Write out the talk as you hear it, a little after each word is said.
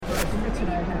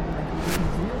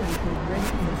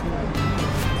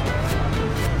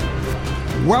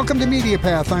Welcome to Media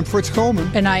Path. I'm Fritz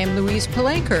Coleman. And I am Louise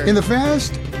Palanker. In the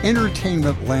vast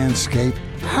entertainment landscape,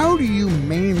 how do you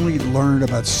mainly learn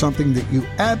about something that you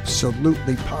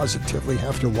absolutely, positively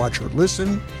have to watch or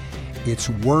listen? It's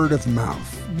word of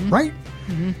mouth, right?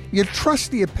 Mm-hmm. You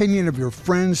trust the opinion of your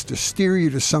friends to steer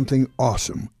you to something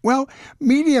awesome. Well,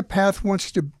 Media Path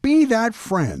wants to be that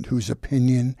friend whose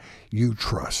opinion you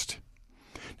trust.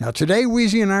 Now, today,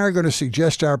 Weezy and I are going to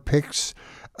suggest our picks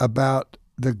about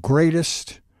the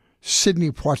greatest Sidney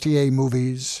Poitier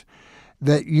movies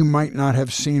that you might not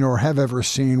have seen or have ever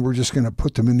seen. We're just going to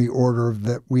put them in the order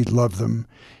that we love them.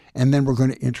 And then we're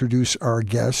going to introduce our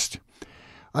guest.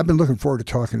 I've been looking forward to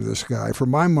talking to this guy. For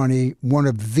my money, one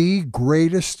of the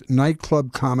greatest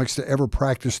nightclub comics to ever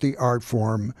practice the art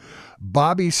form,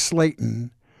 Bobby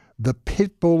Slayton, the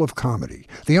pit bull of comedy.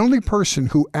 The only person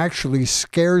who actually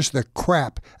scares the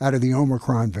crap out of the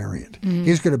Omicron variant.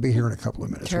 He's going to be here in a couple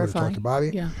of minutes. Terrifying. We're going to talk to Bobby.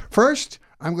 Yeah. First,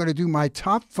 I'm going to do my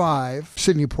top 5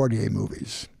 Sidney Poitier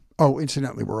movies. Oh,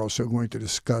 incidentally, we're also going to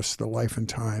discuss the life and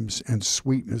times and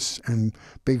sweetness and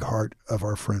big heart of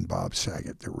our friend Bob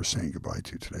Saget that we're saying goodbye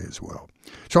to today as well.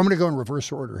 So I'm going to go in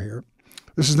reverse order here.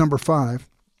 This is number 5.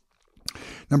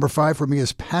 Number 5 for me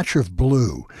is Patch of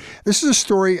Blue. This is a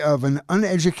story of an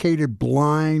uneducated,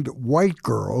 blind white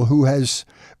girl who has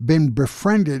been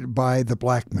befriended by the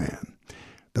black man.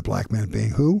 The black man being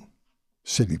who?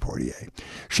 Sidney Poitier.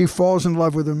 She falls in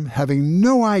love with him, having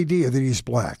no idea that he's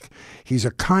black. He's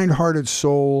a kind-hearted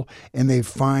soul, and they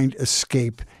find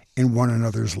escape in one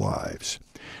another's lives.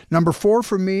 Number 4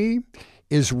 for me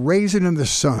is Raisin in the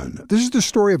Sun. This is the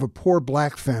story of a poor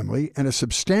black family, and a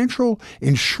substantial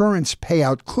insurance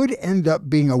payout could end up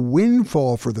being a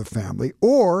windfall for the family,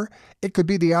 or it could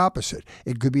be the opposite.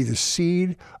 It could be the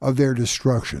seed of their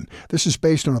destruction. This is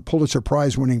based on a Pulitzer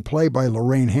Prize-winning play by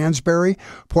Lorraine Hansberry.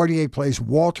 Poitier plays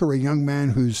Walter, a young man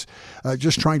who's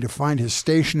just trying to find his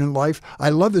station in life. I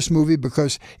love this movie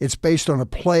because it's based on a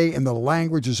play, and the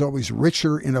language is always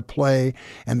richer in a play,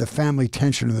 and the family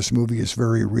tension in this movie is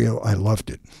very real. I loved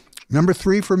it. Number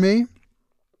 3 for me,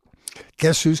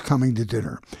 Guess Who's Coming to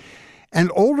Dinner?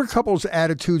 An older couple's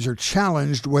attitudes are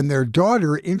challenged when their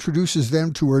daughter introduces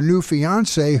them to her new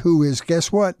fiancé, who is,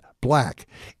 guess what? Black.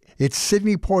 It's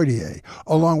Sidney Poitier,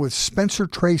 along with Spencer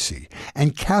Tracy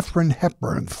and Katharine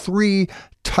Hepburn, 3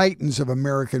 titans of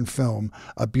American film,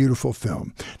 a beautiful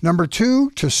film. Number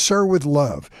 2, To Sir with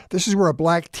Love. This is where a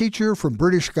black teacher from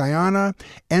British Guyana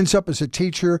ends up as a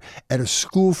teacher at a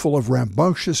school full of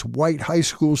rambunctious white high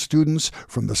school students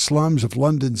from the slums of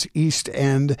London's East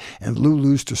End, and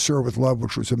Lulu's To Sir with Love,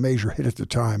 which was a major hit at the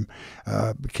time,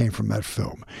 came from that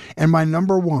film. And my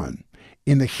number 1,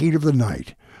 In the Heat of the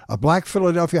Night. A black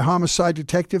Philadelphia homicide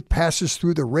detective passes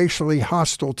through the racially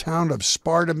hostile town of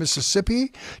Sparta,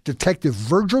 Mississippi. Detective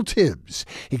Virgil Tibbs.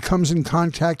 He comes in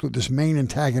contact with his main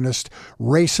antagonist,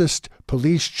 racist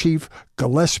police chief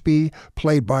Gillespie,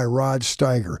 played by Rod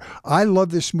Steiger. I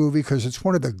love this movie because it's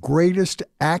one of the greatest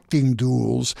acting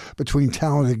duels between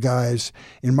talented guys,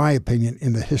 in my opinion,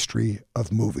 in the history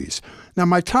of movies. Now,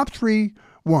 my top 3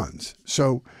 ones.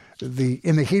 So,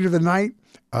 In the Heat of the Night,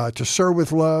 To Sir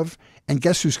with Love, and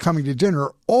Guess Who's Coming to Dinner,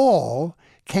 all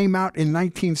came out in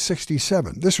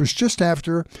 1967. This was just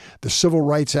after the Civil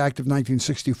Rights Act of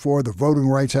 1964, the Voting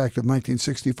Rights Act of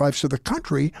 1965. So the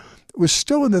country was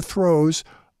still in the throes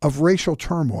of racial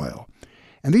turmoil.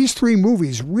 And these 3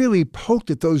 movies really poked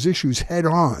at those issues head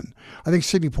on. I think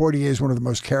Sidney Poitier is one of the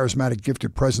most charismatic,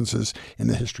 gifted presences in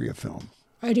the history of film.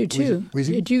 I do, too.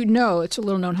 Weezy? You do know, it's a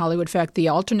little-known Hollywood fact, the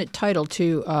alternate title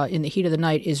to In the Heat of the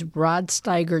Night is Rod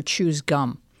Steiger Chews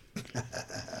Gum.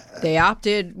 They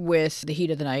opted with The Heat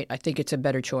of the Night. I think it's a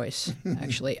better choice,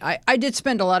 actually. I did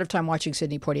spend a lot of time watching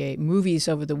Sidney Poitier movies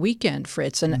over the weekend,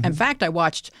 Fritz. And in fact, I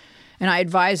watched, and I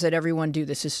advise that everyone do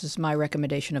this. This is my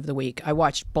recommendation of the week. I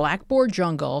watched Blackboard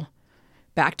Jungle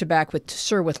back-to-back with To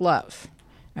Sir with Love.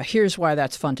 Now, here's why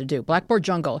that's fun to do. Blackboard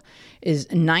Jungle is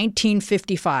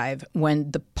 1955,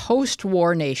 when the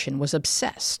post-war nation was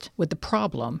obsessed with the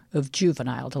problem of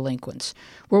juvenile delinquents.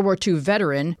 World War II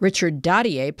veteran Richard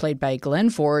Dadier, played by Glenn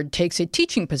Ford, takes a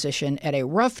teaching position at a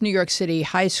rough New York City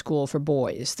high school for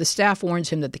boys. The staff warns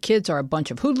him that the kids are a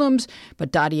bunch of hoodlums,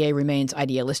 but Dadier remains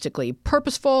idealistically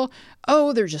purposeful.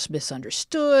 Oh, they're just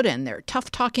misunderstood, and they're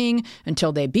tough-talking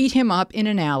until they beat him up in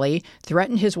an alley,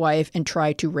 threaten his wife, and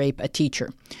try to rape a teacher.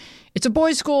 It's a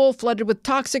boys' school flooded with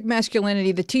toxic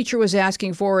masculinity. The teacher was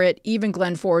asking for it. Even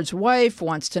Glenn Ford's wife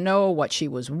wants to know what she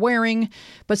was wearing.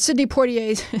 But Sidney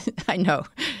Poitier's, I know,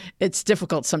 it's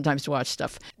difficult sometimes to watch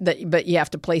stuff, but you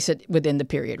have to place it within the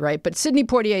period, right? But Sidney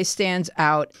Poitier stands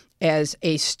out as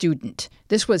a student.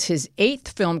 This was his 8th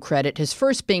film credit, his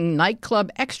first being nightclub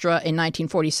extra in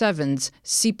 1947's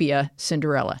Sepia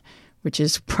Cinderella, which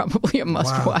is probably a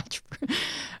must-watch.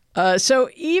 So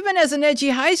even as an edgy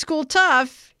high school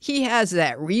tough, he has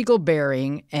that regal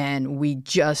bearing, and we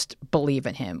just believe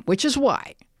in him, which is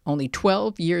why, only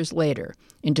 12 years later,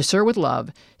 in To Sir with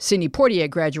Love, Sidney Poitier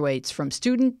graduates from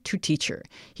student to teacher.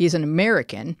 He is an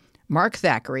American, Mark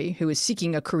Thackeray, who is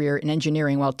seeking a career in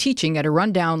engineering while teaching at a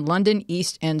rundown London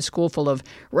East End school full of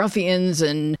ruffians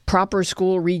and proper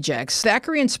school rejects.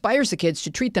 Thackeray inspires the kids to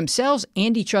treat themselves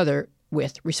and each other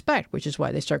with respect, which is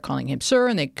why they start calling him sir,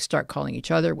 and they start calling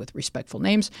each other with respectful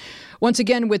names. Once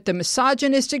again, with the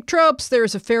misogynistic tropes,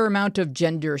 there's a fair amount of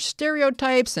gender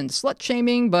stereotypes and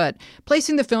slut-shaming, but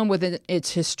placing the film within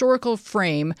its historical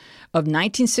frame of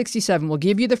 1967 will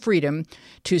give you the freedom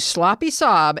to sloppy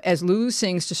sob as Lulu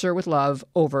sings To Sir with Love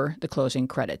over the closing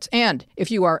credits. And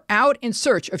if you are out in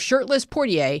search of shirtless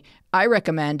Poitier, I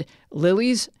recommend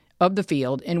Lilies of the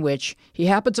Field, in which he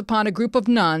happens upon a group of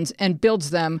nuns and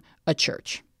builds them a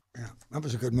church. Yeah, that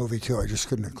was a good movie too. I just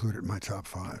couldn't include it in my top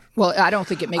 5. Well, I don't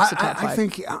think it makes the top 5. I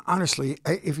think honestly,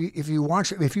 if you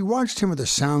watched him with the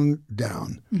sound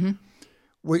down,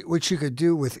 which you could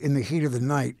do with In the Heat of the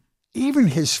Night, even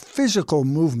his physical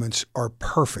movements are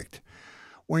perfect.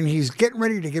 When he's getting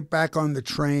ready to get back on the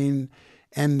train,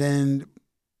 and then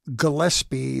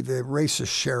Gillespie, the racist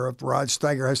sheriff, Rod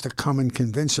Steiger, has to come and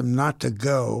convince him not to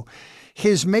go.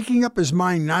 His making up his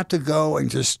mind not to go and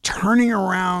just turning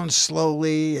around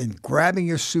slowly and grabbing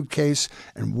his suitcase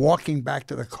and walking back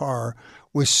to the car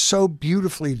was so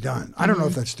beautifully done. I don't know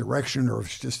if that's direction or if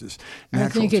it's just his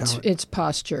natural talent. I think it's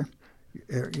posture.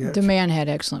 Yeah, the man had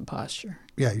excellent posture.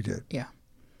 Yeah, he did. Yeah.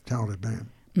 Talented man.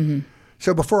 Mm-hmm.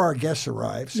 So before our guest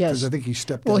arrives, because I think he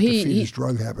stepped out to feed his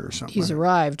drug habit or something. He's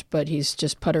arrived, but he's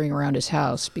just puttering around his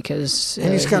house because...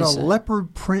 and he's got a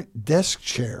leopard print desk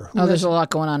chair. There's a lot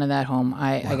going on in that home.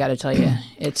 I got to tell you.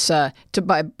 It's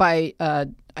by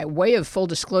way of full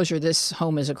disclosure, this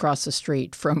home is across the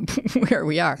street from where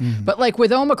we are. Mm-hmm. But like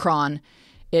with Omicron,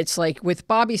 it's like with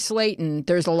Bobby Slayton,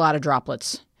 there's a lot of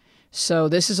droplets. So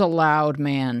this is a loud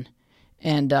man.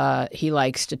 And he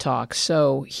likes to talk.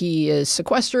 So he is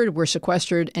sequestered, we're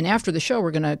sequestered, and after the show,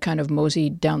 we're going to kind of mosey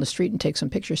down the street and take some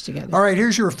pictures together. All right,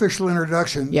 here's your official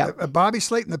introduction. Yeah. Bobby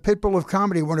Slayton, the Pitbull of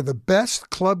comedy, one of the best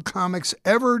club comics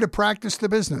ever to practice the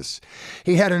business.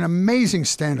 He had an amazing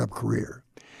stand-up career.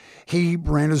 He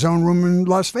ran his own room in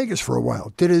Las Vegas for a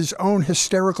while, did his own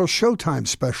hysterical Showtime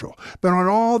special, been on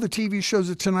all the TV shows,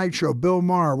 The Tonight Show, Bill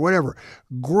Maher, whatever.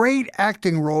 Great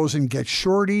acting roles in Get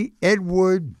Shorty, Ed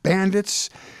Wood, Bandits.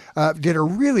 Did a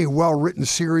really well-written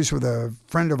series with a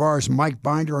friend of ours, Mike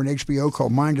Binder, on HBO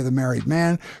called Mind of the Married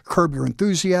Man, Curb Your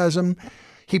Enthusiasm.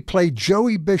 He played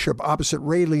Joey Bishop opposite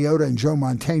Ray Liotta and Joe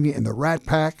Mantegna in The Rat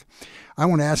Pack. I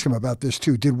want to ask him about this,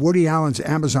 too. Did Woody Allen's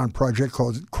Amazon project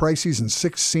called Crises in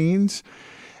 6 Scenes.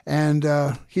 And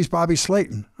he's Bobby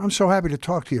Slayton. I'm so happy to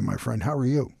talk to you, my friend. How are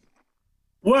you?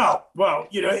 Well,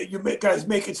 you guys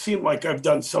make it seem like I've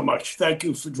done so much. Thank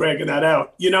you for dragging that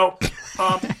out.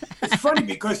 It's funny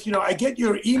because, I get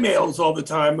your emails all the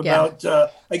time about,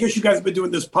 I guess you guys have been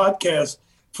doing this podcast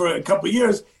for a couple of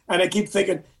years, and I keep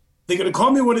thinking, they're going to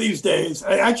call me one of these days.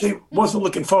 I actually wasn't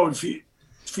looking forward for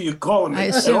you calling me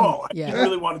at all. I didn't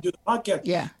really want to do the podcast.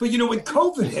 Yeah. But, when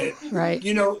COVID hit, right.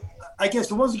 I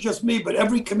guess it wasn't just me, but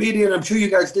every comedian, I'm sure you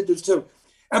guys did this too,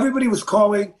 everybody was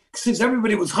calling. Since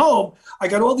everybody was home, I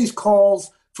got all these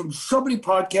calls from so many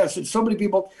podcasts and so many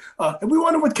people. And we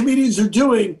wonder what comedians are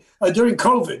doing during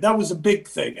COVID. That was a big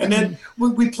thing. And then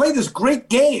we played this great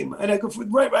game. And I go,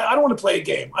 right, I don't want to play a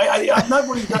game. I'm not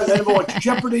one of you guys that ever watched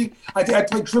Jeopardy. I think I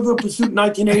played Trivial Pursuit in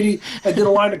 1980. I did a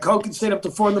line of coke and stayed up to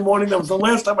 4 a.m. That was the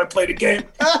last time I played a game.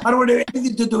 I don't want to have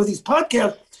anything to do with these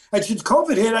podcasts. And since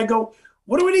COVID hit, I go,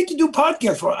 what do I need to do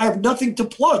podcasts for? I have nothing to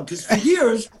plug. Because for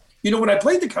years, when I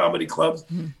played the comedy clubs,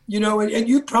 and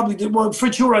you probably did, well,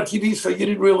 Fritz, you were on TV, so you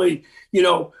didn't really,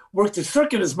 work the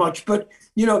circuit as much. But,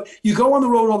 you go on the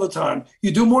road all the time.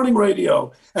 You do morning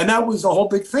radio. And that was a whole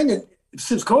big thing. And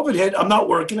since COVID hit, I'm not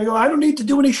working. I go, I don't need to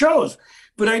do any shows.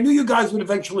 But I knew you guys would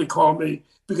eventually call me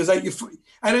because and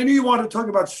I knew you wanted to talk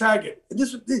about Saget. And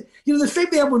the same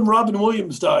thing happened when Robin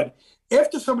Williams died.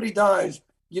 After somebody dies,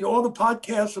 all the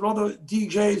podcasts and all the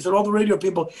DJs and all the radio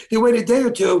people, they wait a day or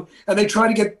two and they try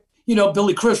to get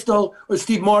Billy Crystal or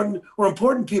Steve Martin or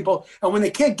important people. And when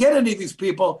they can't get any of these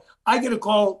people, I get a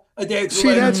call a day or two See,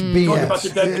 later. that's talking about the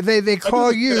BS. dead. They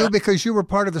call you Yeah. because you were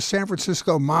part of the San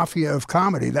Francisco mafia of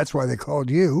comedy. That's why they called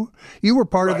you. You were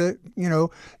part of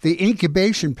the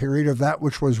incubation period of that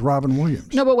which was Robin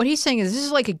Williams. No, but what he's saying is this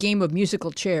is like a game of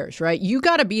musical chairs, right? You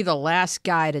got to be the last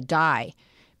guy to die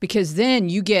because then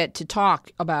you get to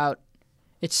talk about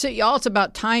it's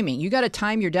about timing. You got to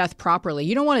time your death properly.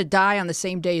 You don't want to die on the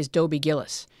same day as Dobie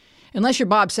Gillis. Unless you're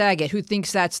Bob Saget, who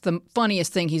thinks that's the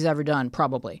funniest thing he's ever done,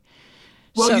 probably.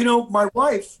 Well,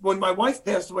 when my wife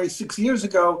passed away 6 years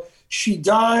ago, she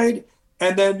died.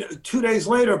 And then 2 days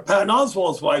later, Patton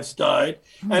Oswalt's wife died.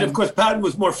 And of course, Patton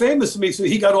was more famous than me, so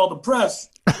he got all the press.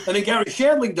 And then Gary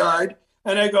Shandling died.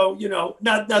 And I go,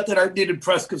 not that I needed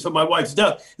press because of my wife's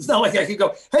death. It's not like I could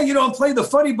go, hey, I'm playing the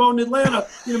Funny Bone in Atlanta.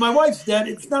 My wife's dead.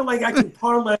 It's not like I can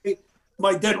parlay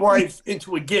my dead wife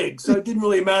into a gig. So it didn't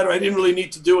really matter. I didn't really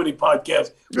need to do any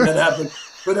podcast when that happened.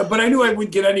 But I knew I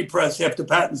wouldn't get any press after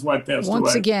Patton's wife passed away.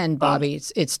 Once again, Bobby,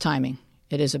 it's timing.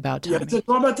 It is about timing. Yeah, it's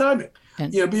all about timing.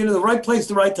 And, being in the right place,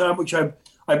 the right time, which I've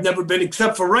never been,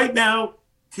 except for right now,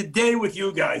 today with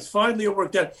you guys. Finally, it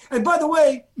worked out. And by the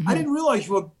way, I didn't realize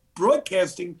you were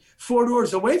broadcasting 4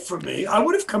 doors away from me. I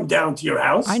would have come down to your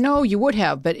house. I know you would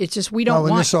have, but it's just we don't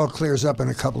when want. this all clears up in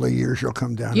a couple of years, you'll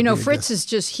come down. Fritz is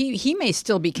just he may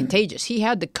still be contagious. He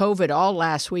had the COVID all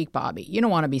last week, Bobby. You don't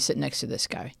want to be sitting next to this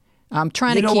guy. I'm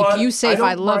trying to keep you safe.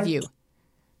 I love you.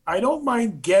 I don't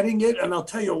mind getting it, and I'll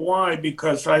tell you why.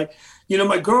 Because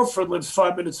my girlfriend lives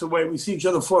 5 minutes away. We see each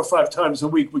other 4 or 5 times a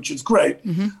week, which is great.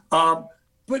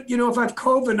 But, if I have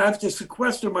COVID and I have to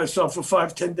sequester myself for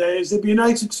 5-10 days, it'd be a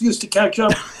nice excuse to catch up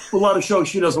with a lot of shows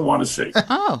she doesn't want to see.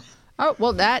 Oh,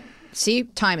 well,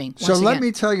 timing. So let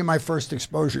me tell you my first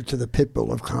exposure to the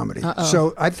Pitbull of comedy.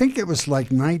 So I think it was like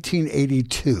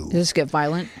 1982. Does this get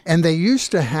violent? And they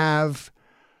used to have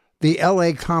the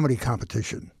LA Comedy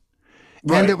Competition.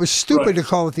 Right, and it was stupid right. to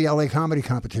call it the LA Comedy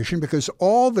Competition because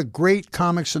all the great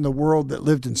comics in the world that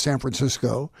lived in San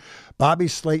Francisco, Bobby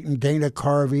Slayton, Dana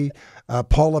Carvey,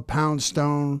 Paula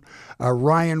Poundstone,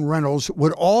 Ryan Reynolds,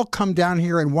 would all come down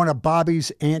here in one of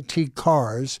Bobby's antique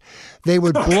cars. They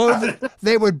would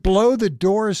blow the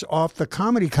doors off the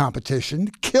comedy competition,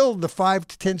 kill the 5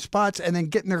 to 10 spots, and then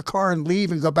get in their car and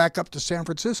leave and go back up to San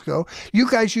Francisco. You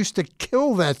guys used to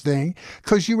kill that thing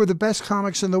because you were the best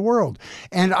comics in the world.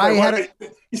 And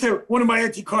You say one of my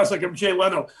antique cars, like I'm Jay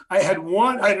Leno. I had a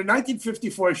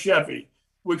 1954 Chevy,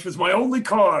 which was my only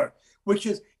car. Which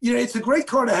is, it's a great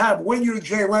car to have when you're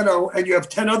Jay Leno and you have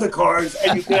 10 other cars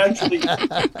and you can actually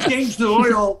change the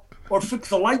oil or fix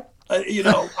the light. When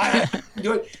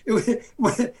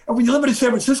you live in San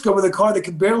Francisco with a car that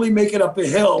can barely make it up a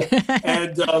hill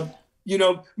and,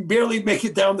 barely make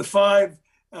it down the 5,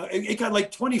 it got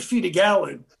like 20 feet a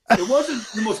gallon. It wasn't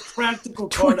the most practical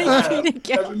car to have.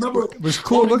 I remember it was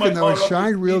cool looking though. It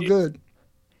shined real good.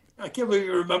 I can't believe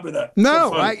you remember that.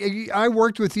 No, I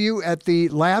worked with you at the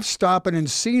Laugh Stop in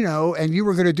Encino, and you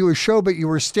were going to do a show, but you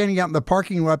were standing out in the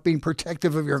parking lot being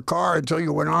protective of your car until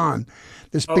you went on.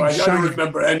 This big I shiny... don't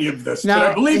remember any of this. Now,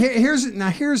 but I believe...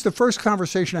 here's the first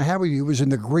conversation I had with you was in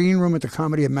the green room at the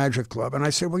Comedy and Magic Club, and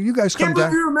I said, well, you guys come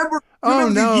down. You remember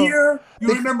no. the year?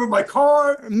 You remember my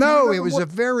car? No, it was a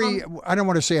very, I don't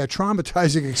want to say a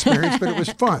traumatizing experience, but it was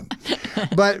fun.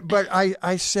 But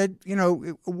I said,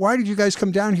 why did you guys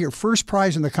come down here? First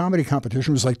prize in the comedy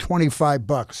competition was like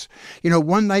 $25.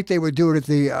 One night they would do it at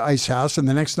the Ice House, and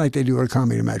the next night they do it at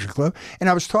Comedy and Magic Club. And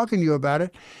I was talking to you about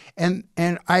it, and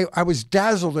I was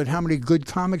dazzled at how many good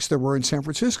comics there were in San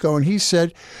Francisco. And he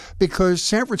said, because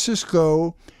San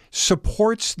Francisco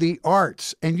supports the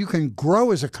arts and you can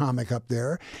grow as a comic up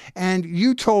there. And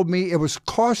you told me it was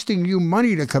costing you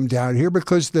money to come down here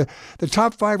because the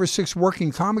top 5 or 6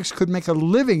 working comics could make a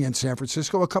living in San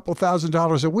Francisco, a couple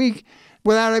 $1,000s a week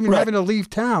without even having to leave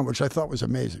town, which I thought was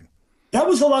amazing. That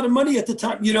was a lot of money at the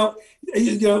time. You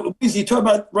talk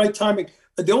about right timing.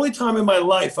 The only time in my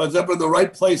life I was ever in the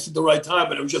right place at the right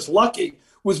time, and I was just lucky,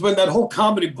 was when that whole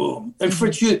comedy boom. And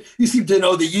Fritz, you seem to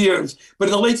know the years, but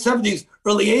in the late 70s,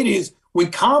 early 80s,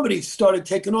 when comedy started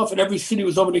taking off and every city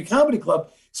was opening a comedy club,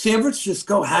 San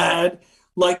Francisco had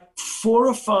like 4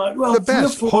 or 5, well, the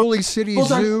best, 3 or 4. Holy City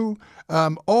Zoo,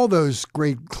 all those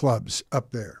great clubs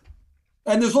up there.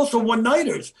 And there's also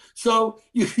one-nighters. So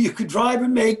you could drive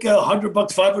and make $100,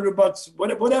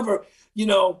 $500, whatever,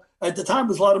 at the time it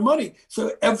was a lot of money.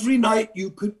 So every night you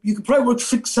could probably work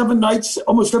 6-7 nights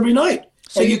almost every night.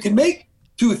 So and you can make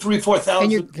 2,000, 3,000,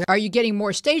 4,000. And are you getting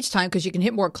more stage time because you can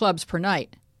hit more clubs per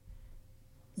night?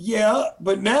 Yeah,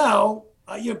 but now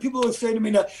people always say to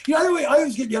me now, I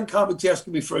always get young comics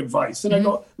asking me for advice. And I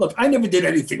go, look, I never did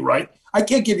anything right. I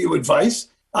can't give you advice.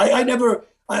 I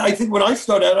think when I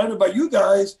started out, I don't know about you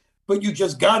guys, but you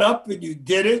just got up and you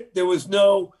did it. There was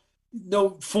no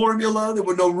formula. There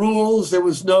were no rules. There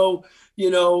was no,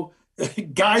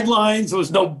 guidelines. There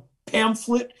was no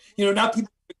pamphlet. Now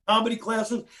people do comedy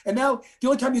classes. And now the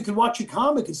only time you can watch a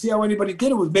comic and see how anybody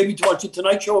did it was maybe to watch the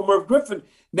Tonight Show or Merv Griffin.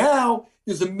 Now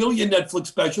there's a million Netflix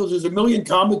specials. There's a million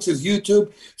comics. There's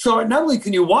YouTube. So not only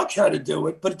can you watch how to do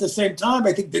it, but at the same time,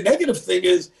 I think the negative thing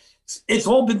is it's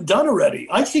all been done already.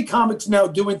 I see comics now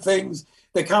doing things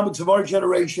that comics of our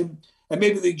generation and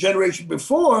maybe the generation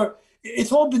before,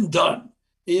 it's all been done.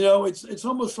 It's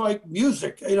almost like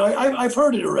music. I've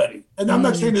heard it already. And I'm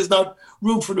not saying there's not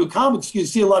room for new comics. You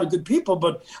see a lot of good people,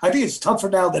 but I think it's tougher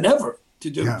now than ever to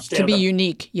do stand-up. To be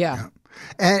unique, yeah.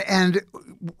 And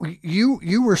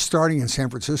you were starting in San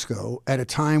Francisco at a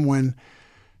time when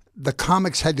the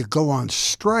comics had to go on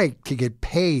strike to get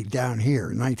paid down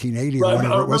here in 1980 or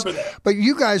whatever it was. That. But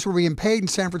you guys were being paid in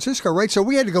San Francisco, right? So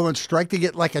we had to go on strike to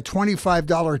get like a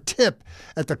 $25 tip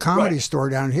at the Comedy Store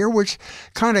down here, which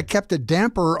kind of kept a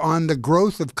damper on the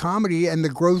growth of comedy and the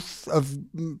growth of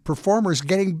performers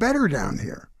getting better down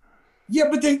here. Yeah,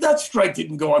 but that strike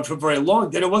didn't go on for very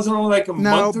long. Then it wasn't only like a month.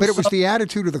 No, but it was the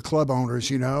attitude of the club owners,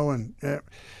 and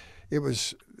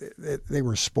they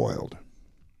were spoiled.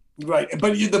 Right,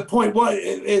 but the point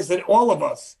is that all of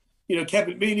us,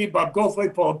 Kevin Meaney, Bob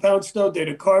Goldthwait, Paula Poundstone,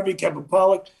 Dana Carvey, Kevin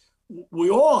Pollak,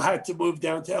 we all had to move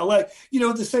down to LA. At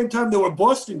the same time, there were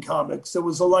Boston comics. There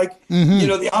was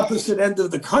the opposite end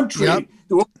of the country. Yep.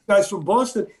 There were guys from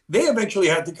Boston. They eventually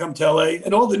had to come to LA,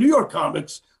 and all the New York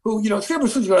comics who, San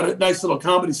Francisco had a nice little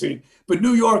comedy scene, but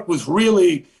New York was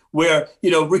really where,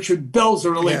 Richard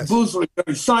Belzer, Elaine Boozler,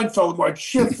 Jerry Seinfeld, Mark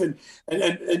Schiff, and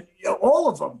all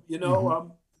of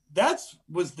them, that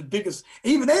was the biggest.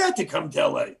 Even they had to come to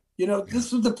LA.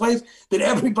 This was the place that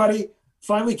everybody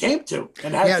finally came to.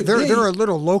 And there are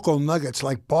little local nuggets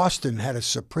like Boston had a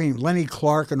supreme. Lenny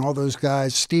Clark and all those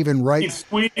guys, Stephen Wright,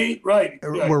 Steve Sweeney,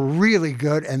 were really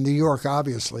good. And New York,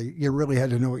 obviously, you really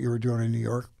had to know what you were doing in New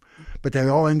York. But they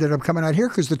all ended up coming out here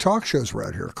because the talk shows were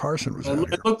out here. Carson was out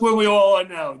here. Look where we all are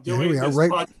now. Here we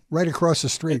are, right across the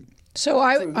street. So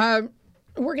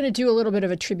we're going to do a little bit of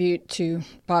a tribute to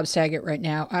Bob Saget right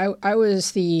now. I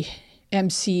was the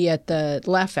MC at the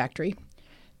Laugh Factory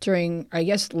during, I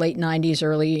guess, late 90s,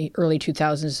 early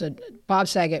 2000s. Bob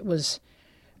Saget was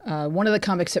one of the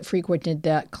comics that frequented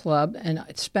that club, and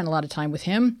I spent a lot of time with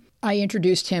him. I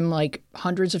introduced him like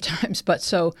hundreds of times, but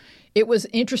so it was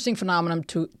an interesting phenomenon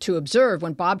to observe.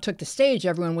 When Bob took the stage,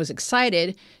 everyone was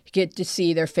excited to get to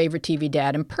see their favorite TV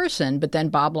dad in person, but then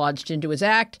Bob lodged into his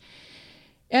act.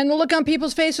 And the look on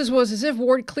people's faces was as if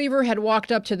Ward Cleaver had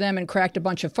walked up to them and cracked a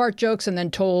bunch of fart jokes and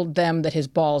then told them that his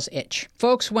balls itch.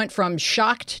 Folks went from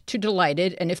shocked to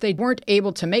delighted, and if they weren't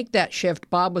able to make that shift,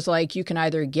 Bob was like, you can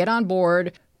either get on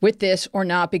board with this or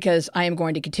not because I am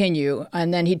going to continue.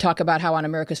 And then he'd talk about how on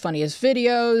America's Funniest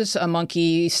Videos, a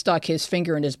monkey stuck his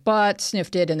finger in his butt,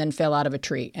 sniffed it, and then fell out of a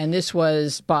tree. And this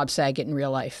was Bob Saget in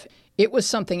real life. It was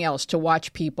something else to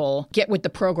watch people get with the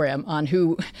program on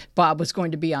who Bob was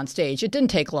going to be on stage. It didn't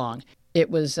take long. It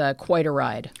was quite a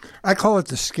ride. I call it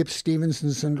the Skip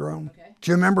Stevenson syndrome. Okay.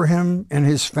 Do you remember him and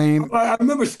his fame? I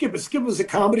remember Skip. Skip was a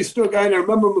Comedy Store guy, and I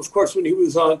remember him, of course, when he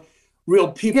was on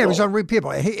Real People. Yeah, he was on Real People.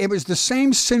 It was the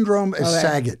same syndrome as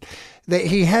Saget.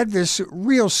 He had this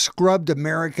real scrubbed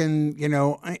American,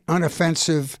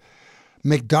 unoffensive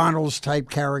McDonald's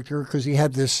type character because he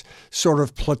had this sort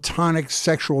of platonic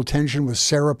sexual tension with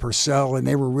Sarah Purcell, and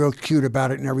they were real cute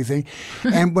about it and everything.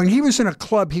 And when he was in a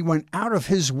club, he went out of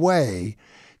his way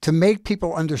to make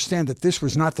people understand that this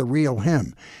was not the real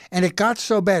him. And it got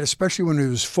so bad, especially when he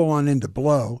was full on into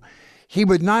blow, he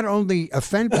would not only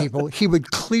offend people, he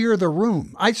would clear the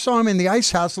room. I saw him in the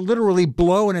Ice House literally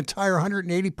blow an entire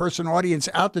 180-person audience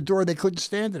out the door. They couldn't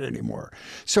stand it anymore.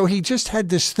 So he just had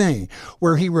this thing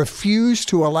where he refused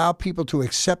to allow people to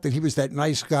accept that he was that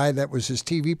nice guy that was his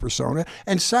TV persona.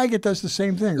 And Saget does the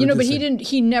same thing. But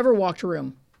he never walked a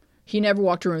room. He never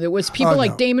walked a room. There was people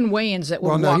like Damon Wayans that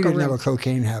would walk a room. He didn't have a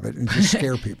cocaine habit and just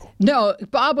scare people. No,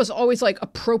 Bob was always like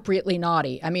appropriately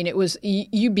naughty. I mean, it was,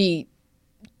 you'd be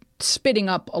spitting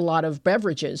up a lot of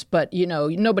beverages, but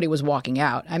nobody was walking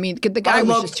out. I mean, the guy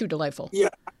was just too delightful. Yeah,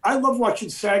 I love watching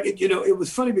Saget. It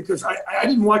was funny because I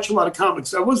didn't watch a lot of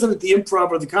comics. I wasn't at the Improv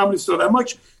or the Comedy Store that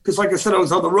much because, like I said, I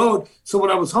was on the road. So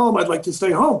when I was home, I'd like to stay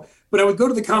home. But I would go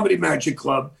to the Comedy Magic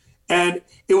Club, And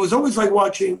it was always like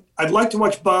I'd like to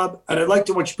watch Bob and I'd like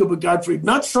to watch Gilbert Gottfried,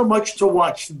 not so much to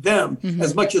watch them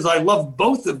as much as I love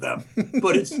both of them,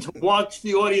 but it's to watch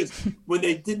the audience when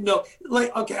they didn't know.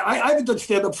 Like, okay, I haven't done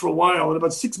stand-up for a while. And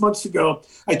about 6 months ago,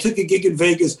 I took a gig in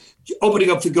Vegas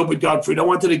opening up for Gilbert Gottfried. I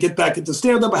wanted to get back into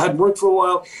stand-up. I hadn't worked for a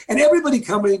while. And everybody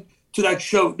coming to that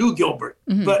show knew Gilbert.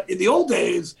 But in the old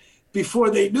days, before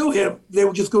they knew him, they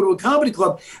would just go to a comedy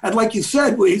club. And like you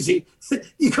said, Weezy,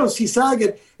 you go see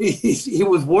Saget. He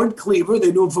was Ward Cleaver.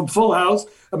 They knew him from Full House,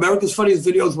 America's Funniest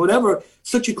Videos, whatever.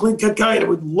 Such a clean-cut guy. And I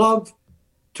would love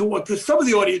to watch, because some of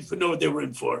the audience would know what they were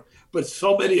in for, but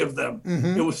so many of them,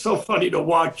 it was so funny to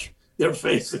watch their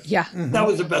faces. Yeah. That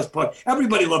was the best part.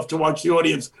 Everybody loved to watch the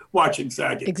audience watching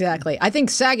Saget. Exactly. I think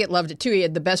Saget loved it too. He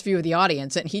had the best view of the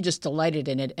audience, and he just delighted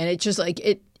in it. And it just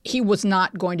he was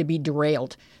not going to be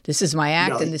derailed. This is my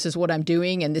act, and this is what I'm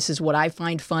doing, and this is what I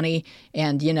find funny,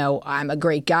 and I'm a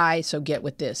great guy, so get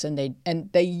with this. And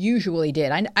they usually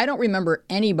did. I don't remember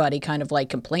anybody kind of like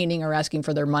complaining or asking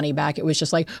for their money back. It was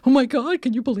just like, oh my God,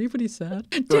 can you believe what he said?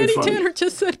 Danny Tanner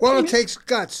just said. Well, it takes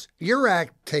guts. Your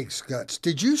act takes guts.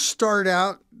 Did you start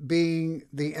out being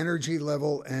the energy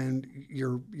level and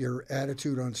your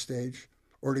attitude on stage,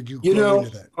 or did you grow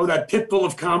into that? That pit bull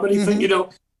of comedy thing,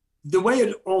 the way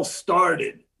it all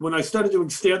started, when I started doing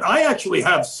stand, I actually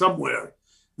have somewhere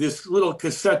this little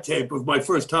cassette tape of my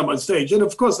first time on stage. And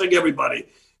of course, like everybody,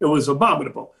 it was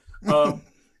abominable. I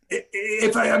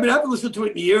haven't listened to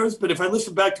it in years, but if I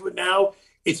listen back to it now,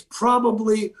 it's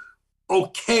probably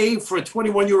okay for a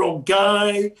 21-year-old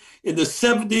guy in the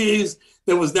 70s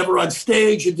that was never on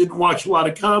stage and didn't watch a lot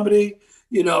of comedy,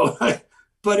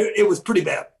 but it was pretty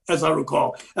bad, as I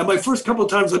recall. And my first couple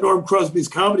of times at Norm Crosby's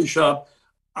Comedy Shop,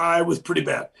 I was pretty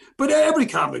bad. But every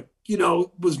comic,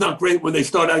 was not great when they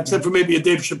started, except for maybe a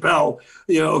Dave Chappelle,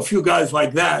 a few guys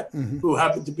like that who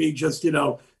happened to be just,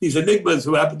 these enigmas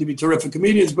who happened to be terrific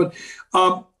comedians. But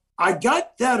I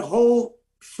got that whole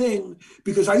thing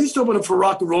because I used to open up for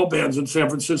rock and roll bands in San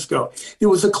Francisco. There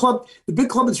was a club, the big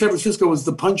club in San Francisco was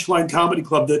the Punchline Comedy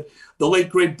Club that the late,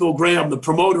 great Bill Graham, the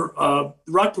promoter,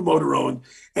 rock promoter owned.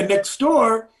 And next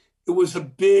door, it was a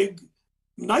big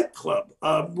nightclub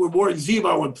where Warren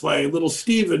Zevon would play, Little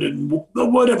Steven and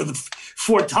whatever, the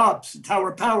Four Tops,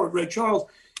 Tower of Power, Ray Charles.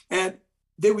 And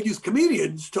they would use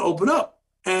comedians to open up.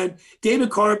 And Dana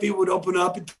Carvey would open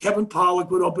up, and Kevin Pollak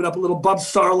would open up, a little Bob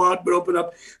Sarlott would open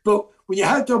up. But when you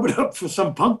had to open up for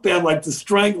some punk band like the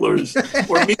Stranglers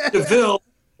or Meet DeVille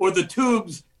or the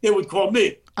Tubes, they would call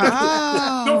me.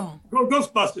 Oh.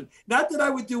 Ghostbusters. Not that I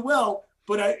would do well,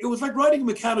 but it was like riding a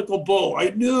mechanical bull. I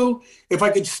knew if I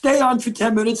could stay on for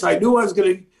 10 minutes, I knew I was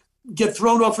going to get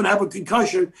thrown off and have a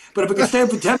concussion. But if I could stay on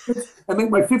for 10 minutes and make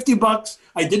my $50,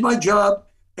 I did my job.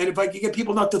 And if I could get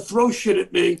people not to throw shit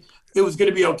at me, it was going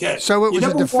to be okay. So it was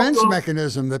a defense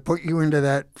mechanism that put you into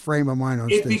that frame of mind on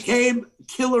stage. It became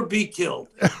kill or be killed.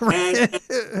 And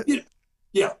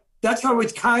yeah, that's how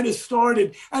it kind of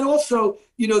started. And also,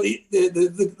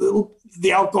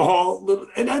 the alcohol,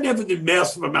 and I never did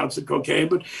massive amounts of cocaine,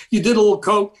 but you did a little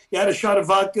coke, you had a shot of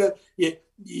vodka, you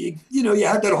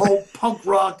had that whole punk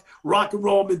rock and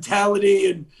roll mentality,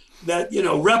 and that,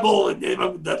 rebel, and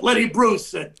that Lenny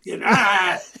Bruce, and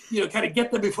kind of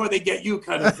get them before they get you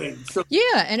kind of thing. So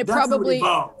yeah, and it probably,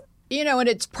 and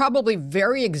it's probably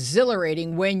very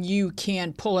exhilarating when you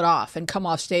can pull it off and come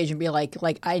off stage and be like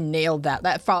I nailed that.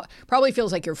 That probably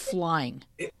feels like you're flying.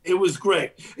 It was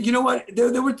great. You know what?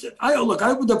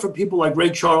 I would look for people like Ray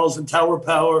Charles and Tower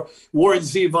Power, Warren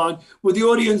Zevon, where the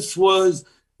audience was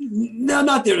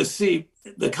not there to see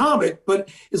the comic, but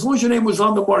as long as your name was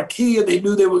on the marquee and they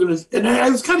knew they were going to, and I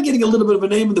was kind of getting a little bit of a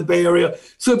name in the Bay Area.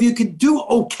 So if you could do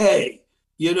okay,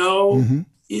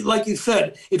 like you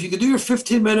said, if you could do your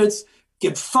 15 minutes,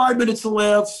 get 5 minutes of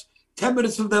laughs, 10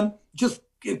 minutes of them, just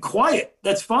get quiet,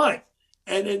 that's fine.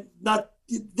 And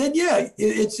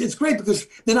it's great because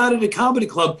they're not in a comedy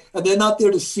club and they're not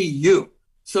there to see you.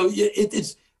 So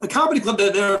it's a comedy club,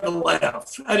 they're there to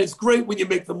laugh. And it's great when you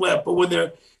make them laugh, but when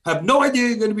they have no idea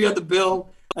you're going to be on the bill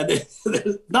and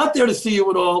they're not there to see you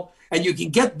at all, and you can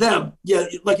get them,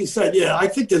 like you said, I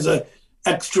think there's a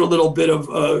extra little bit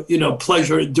of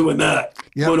pleasure in doing that.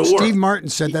 Yeah, Steve Martin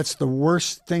said that's the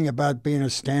worst thing about being a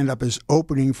stand-up is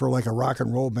opening for like a rock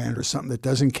and roll band or something that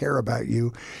doesn't care about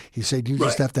you. He said you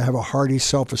just have to have a hearty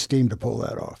self-esteem to pull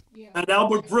that off. Yeah. And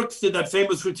Albert Brooks did that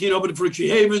famous routine opening for Richie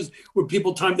Havens where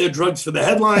people timed their drugs for the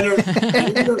headliner.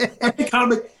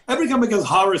 Every comic has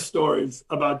horror stories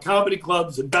about comedy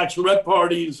clubs and bachelorette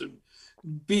parties and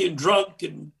being drunk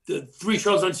and the 3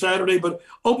 shows on Saturday, but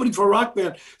opening for a rock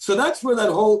band. So that's where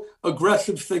that whole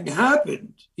aggressive thing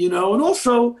happened, And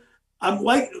also, I'm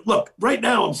like, look, right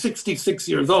now I'm 66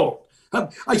 years old.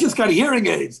 I just got hearing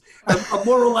aids. I'm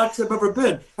more relaxed than I've ever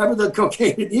been. I haven't done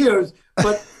cocaine in years,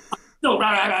 but no,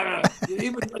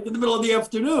 even like in the middle of the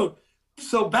afternoon.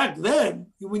 So back then,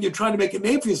 when you're trying to make a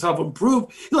name for yourself,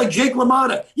 improve, you're like Jake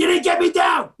LaMotta. You didn't get me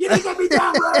down. You didn't get me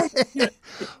down, right?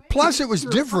 Plus, it was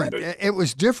different. It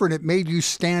was different. It made you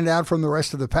stand out from the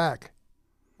rest of the pack.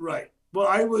 Right. Well,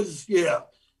 I was, I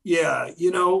guess,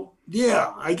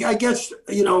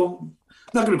 I'm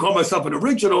not going to call myself an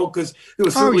original because there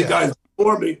were certainly guys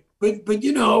before me, but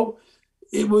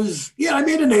it was, I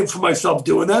made a name for myself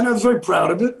doing that. And I was very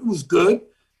proud of it. It was good.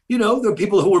 There are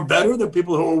people who were better. There are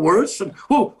people who were worse. And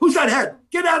who's that head?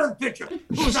 Get out of the picture.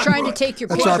 She's trying to take your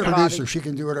That's picture, our producer. Bobby. She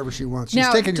can do whatever she wants. She's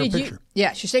taking your picture.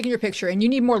 She's taking your picture. And you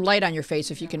need more light on your face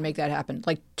if you can make that happen.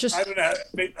 Like, just... I don't know how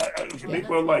to make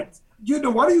more light. Why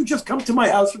don't you just come to my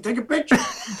house and take a picture?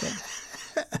 Okay.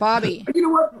 Bobby. You know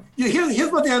what?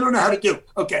 Here's one thing I don't know how to do.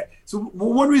 Okay. So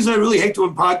one reason I really hate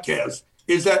doing podcasts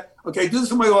is that, I do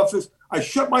this in my office. I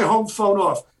shut my home phone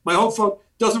off. My home phone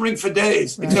doesn't ring for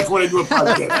days, except when I do a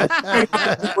podcast.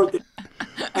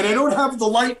 And I don't have the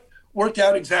light worked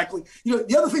out exactly.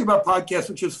 The other thing about podcasts,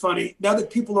 which is funny, now that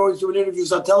people are always doing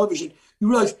interviews on television, you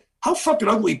realize how fucking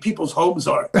ugly people's homes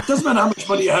are. It doesn't matter how much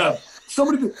money you have.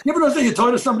 You ever notice that you're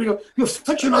talking to somebody, you have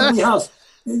such an ugly house.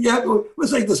 It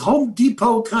was like this Home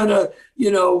Depot kind of,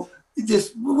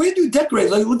 this, where do you decorate?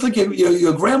 Like, it looks like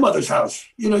your grandmother's house.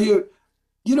 You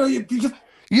just...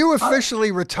 You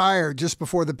officially retired just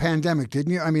before the pandemic,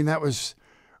 didn't you? I mean, that was,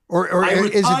 or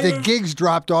is it the gigs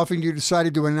dropped off and you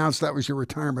decided to announce that was your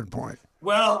retirement point?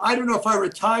 Well, I don't know if I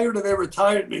retired or they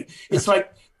retired me. It's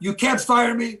like, you can't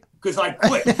fire me because I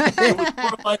quit. It was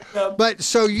more like, but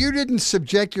so you didn't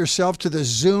subject yourself to the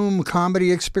Zoom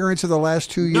comedy experience of the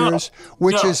last 2 years,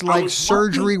 which is like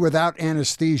surgery without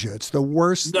anesthesia. It's the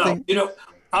worst thing.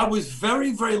 I was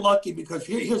very, very lucky because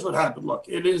here's what happened. Look,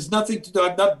 it is nothing to do.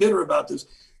 I'm not bitter about this.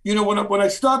 When I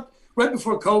stopped right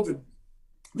before COVID,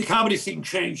 the comedy scene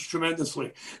changed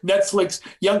tremendously. Netflix,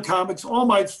 young comics, all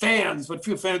my fans, what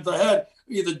few fans I had,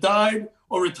 either died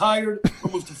or retired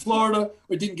or moved to Florida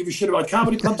or didn't give a shit about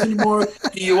comedy clubs anymore,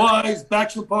 DUIs,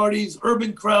 bachelor parties,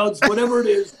 urban crowds, whatever it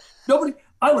is.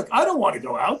 I don't want to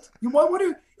go out.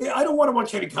 I don't want to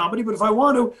watch any comedy, but if I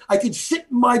want to, I could sit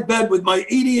in my bed with my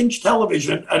 80-inch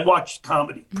television and watch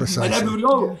comedy. Precisely. And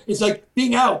everybody, it's like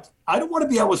being out. I don't want to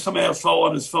be out with some asshole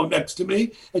on his phone next to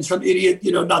me and some idiot,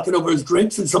 knocking over his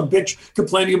drinks and some bitch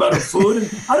complaining about her food. And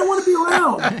I don't want to be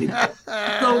around people.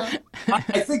 So I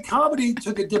think comedy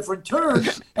took a different turn.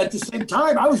 At the same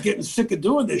time, I was getting sick of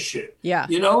doing this shit. Yeah.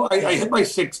 I hit my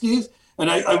 60s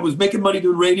and I was making money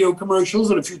doing radio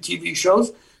commercials and a few TV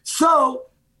shows. So,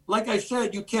 like I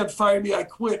said, you can't fire me. I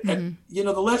quit. And,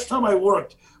 the last time I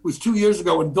worked was 2 years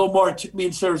ago when Bill Maher took me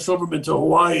and Sarah Silverman to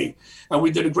Hawaii. And we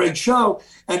did a great show.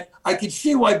 And I could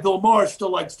see why Bill Maher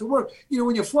still likes to work.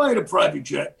 When you fly in a private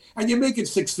jet and you're making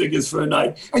six figures for a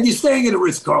night and you're staying in a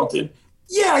Ritz-Carlton,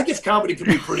 I guess comedy can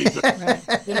be pretty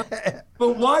good.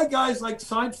 But why guys like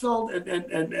Seinfeld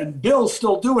and Bill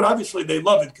still do it? Obviously, they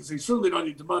love it because they certainly don't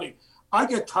need the money. I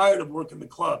get tired of working the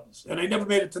clubs, and I never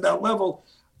made it to that level.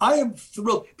 I am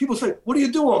thrilled. People say, what do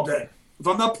you do all day? If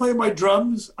I'm not playing my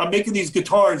drums, I'm making these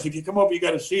guitars. If you come over, you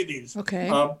got to see these. Okay.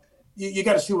 You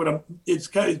got to see what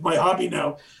it's my hobby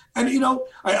now. And,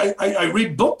 I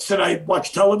read books and I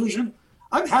watch television.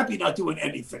 I'm happy not doing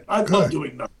anything. I love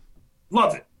doing nothing.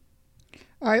 Love it.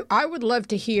 All right. I would love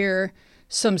to hear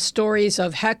some stories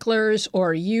of hecklers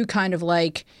or you kind of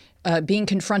like being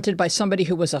confronted by somebody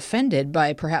who was offended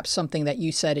by perhaps something that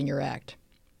you said in your act.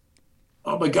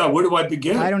 Oh, my God. Where do I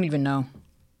begin? I don't even know.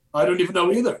 I don't even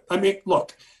know either. I mean,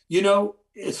 look,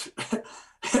 it's,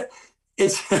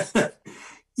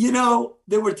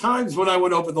 there were times when I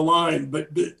went over the line, but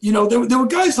there were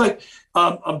guys like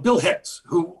Bill Hicks,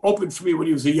 who opened for me when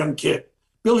he was a young kid.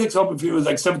 Bill Hicks opened for me when he was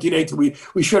like 17, 18.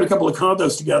 We shared a couple of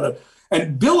condos together.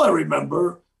 And Bill, I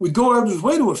remember, would go out of his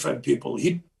way to offend people.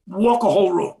 He'd walk a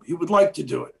whole room. He would like to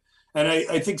do it. And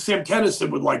I think Sam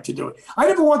Kinison would like to do it. I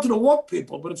never wanted to walk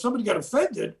people, but if somebody got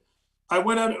offended, I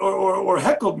went out or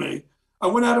heckled me, I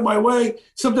went out of my way.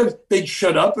 Sometimes they'd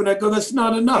shut up and I'd go, that's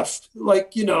not enough.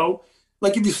 Like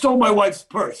if you stole my wife's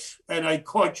purse and I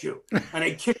caught you and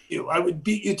I kicked you, I would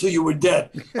beat you till you were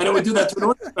dead. And I would do that to an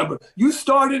audience member. You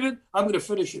started it, I'm going to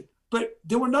finish it. But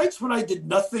there were nights when I did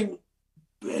nothing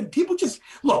and people just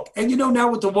look, and now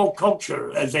with the woke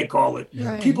culture, as they call it,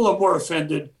 right. People are more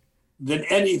offended than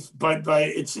any, but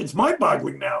it's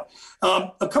mind-boggling now.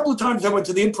 A couple of times I went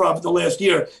to the Improv in the last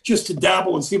year just to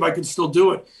dabble and see if I could still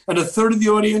do it. And a third of the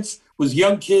audience was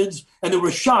young kids, and they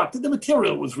were shocked that the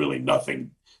material was really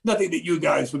nothing Nothing that you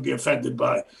guys would be offended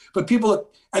by. But people,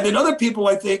 and then other people,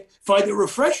 I think, find it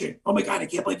refreshing. Oh my God, I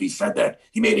can't believe he said that.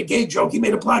 He made a gay joke. He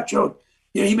made a black joke.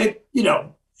 He made,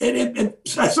 and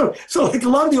so like a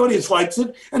lot of the audience likes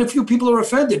it, and a few people are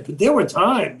offended. But there were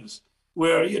times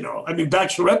where,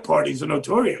 bachelorette parties are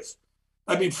notorious.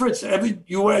 I mean, Fritz,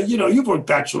 you've worked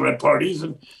bachelorette parties,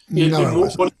 and no.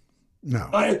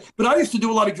 But I used to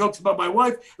do a lot of jokes about my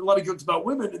wife, and a lot of jokes about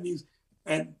women,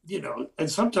 and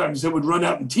sometimes they would run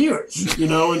out in tears,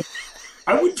 and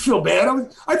I wouldn't feel bad.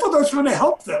 I thought I was trying to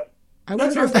help them.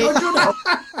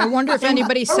 I wonder if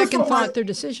anybody second thought their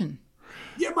decision.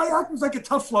 Yeah, my act was like a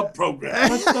tough love program.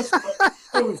 That's what I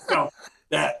always felt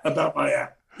that about my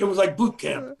act. It was like boot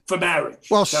camp for marriage.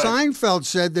 Well, Seinfeld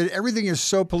said that everything is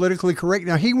so politically correct.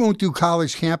 Now, he won't do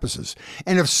college campuses.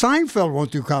 And if Seinfeld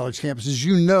won't do college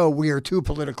campuses, we are too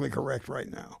politically correct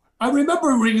right now. I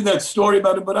remember reading that story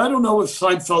about it, but I don't know if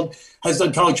Seinfeld has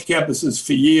done college campuses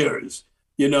for years,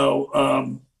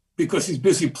 because he's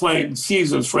busy playing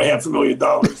Caesars for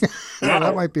 $500,000. Yeah,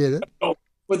 that might be it.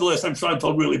 When the last time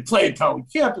Seinfeld really played college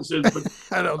campuses,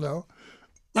 but I don't know.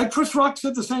 And Chris Rock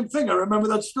said the same thing. I remember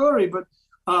that story, but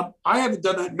I haven't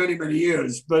done that in many, many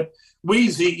years. But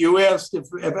Wheezy, you asked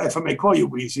if I may call you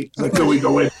Wheezy, before we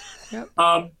go in. Yep.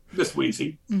 Miss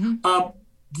Wheezy.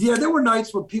 Mm-hmm. There were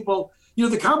nights where people,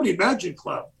 the Comedy Magic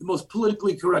Club, the most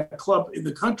politically correct club in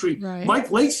the country, right. Mike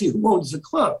Lacey, who owns the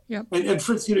club, yep. and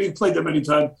Fritz, he played there many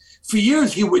times. For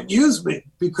years, he wouldn't use me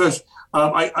because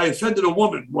I offended a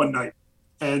woman one night.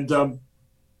 And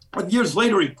years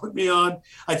later, he put me on.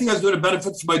 I think I was doing a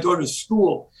benefit for my daughter's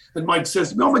school. And Mike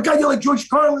says to me, "Oh, my God, you're like George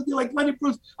Carlin. You're like Lenny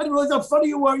Bruce. I didn't realize how funny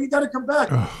you are. You got to come back."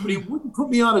 But he wouldn't put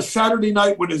me on a Saturday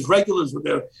night when his regulars were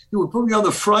there. He would put me on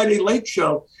the Friday late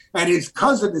show. And his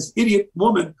cousin, this idiot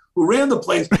woman who ran the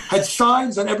place, had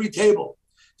signs on every table.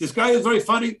 This guy is very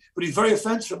funny, but he's very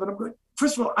offensive. And I'm going,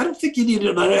 first of all, I don't think you need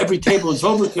it on every table. It's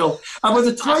overkill. And by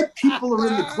the time people are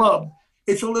in the club,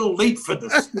 it's a little late for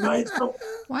this.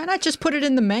 Why not just put it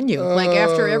in the menu, like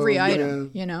after every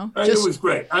item, It was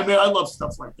great. I mean, I love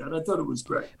stuff like that. I thought it was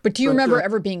great. But do you remember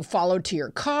ever being followed to your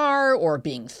car or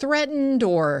being threatened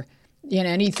or,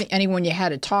 anyone you had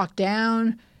to talk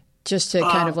down just to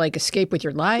kind of like escape with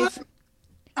your life?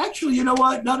 Actually, you know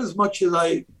what? Not as much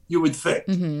as you would think.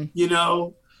 Mm-hmm.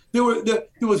 There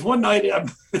was one night. There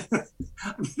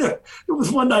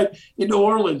was one night in New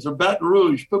Orleans or Baton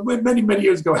Rouge, but many, many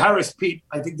years ago, Harris Pete,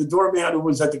 I think the doorman who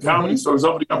was at the comedy store, was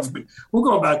opening up for me. We're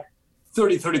going back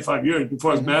 30, 35 years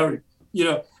before I was married,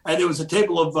 and there was a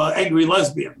table of angry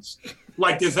lesbians,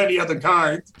 like there's any other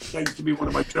kind. That used to be one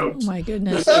of my jokes. Oh, my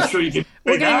goodness. I'm sure you can.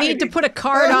 We're going to need to put a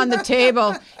card on the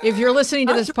table. If you're listening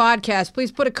to this podcast,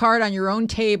 please put a card on your own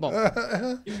table.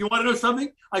 You want to know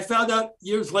something? I found out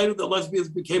years later that lesbians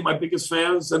became my biggest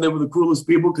fans, and they were the coolest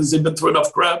people because they'd been through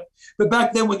enough crap. But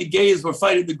back then, when the gays were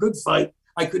fighting the good fight,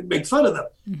 I couldn't make fun of them.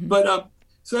 Mm-hmm. But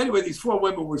so anyway, these four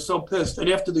women were so pissed. And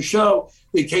after the show,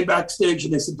 they came backstage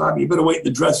and they said, "Bobby, you better wait in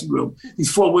the dressing room.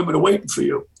 These four women are waiting for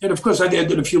you." And of course, I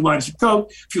did a few lines of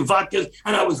coke, a few vodkas,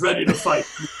 and I was ready to fight.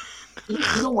 You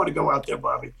don't want to go out there,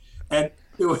 Bobby. And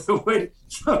they were waiting.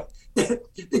 So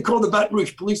they called the Baton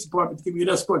Rouge Police Department to give me an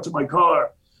escort to my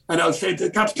car. And I was saying to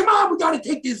the cops, "Come on, we got to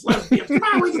take these lesbians. Come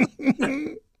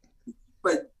on."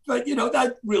 But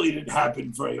that really didn't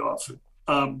happen very often.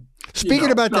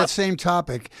 Speaking about that same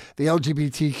topic, the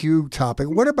LGBTQ topic,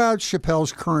 what about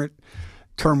Chappelle's current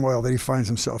turmoil that he finds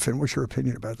himself in? What's your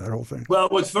opinion about that whole thing? Well,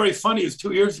 what's very funny is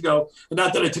 2 years ago, and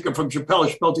not that I took it from Chappelle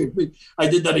took it from me, I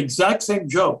did that exact same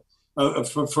joke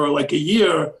for like a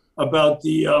year about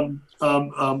the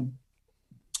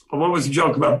what was the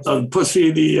joke about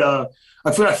pussy?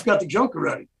 I forgot the joke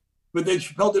already. But then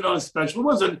Chappelle did it on a special. It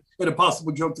wasn't an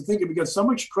impossible joke to think of. He got so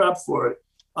much crap for it.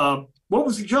 What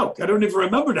was the joke? I don't even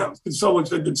remember now. It's been so long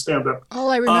since I did stand up.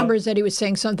 All I remember is that he was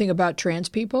saying something about trans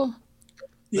people.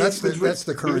 That's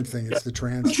the current thing. It's the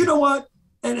trans. But you know what?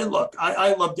 And look,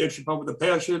 I love Dave Chappelle with a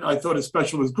passion. I thought his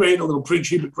special was great, a little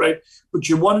preachy, but great. But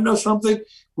you want to know something?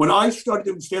 When I started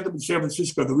doing stand-up in San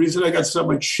Francisco, the reason I got so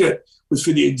much shit was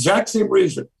for the exact same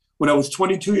reason. When I was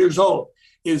 22 years old,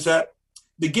 is that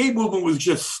the gay movement was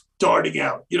just starting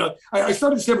out. I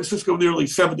started in San Francisco in the early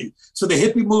 70s. So the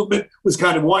hippie movement was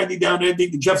kind of winding down,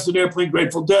 ending. The Jefferson Airplane,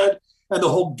 Grateful Dead, and the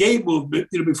whole gay movement,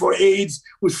 before AIDS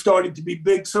was starting to be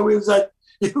big. So it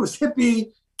was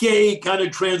hippie, gay kind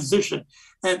of transition.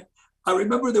 And I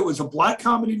remember there was a black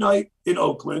comedy night in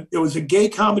Oakland. There was a gay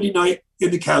comedy night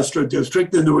in the Castro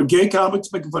district. And there were gay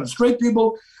comics making fun of straight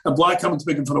people and black comics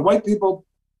making fun of white people.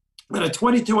 And at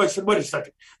 22, I said, wait a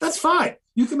second, that's fine.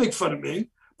 You can make fun of me,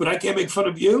 but I can't make fun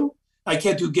of you. I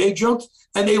can't do gay jokes.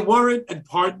 And they weren't, and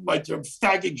pardon my term,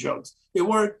 faggot jokes. They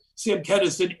weren't Sam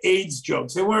Kinison AIDS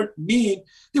jokes. They weren't mean.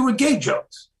 They were gay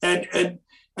jokes. And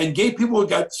gay people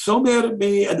got so mad at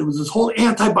me. And there was this whole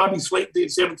anti-Bobby Slayton thing in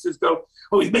San Francisco.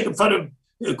 Oh, he's making fun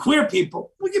of queer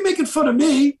people. Well, you're making fun of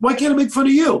me. Why can't I make fun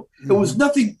of you? It was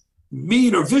nothing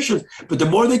mean or vicious. But the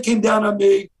more they came down on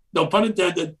me, no pun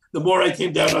intended, the more I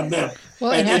came down on them.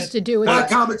 Well, it has to do with black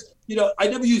comics. You know, I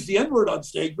never use the N-word on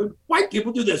stage, but white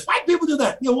people do this, white people do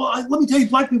that. You know, well, let me tell you,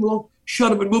 black people don't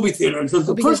shut up in movie theaters. As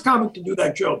the first comic to do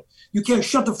that joke, you can't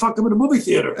shut the fuck up in a movie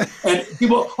theater. And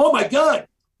people, oh my God.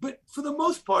 But for the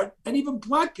most part, and even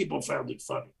black people found it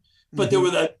funny. But there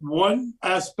were that one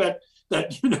aspect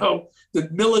that, you know, the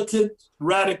militant,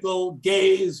 radical,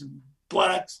 gays,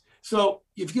 blacks. So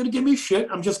if you're going to give me shit,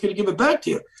 I'm just going to give it back to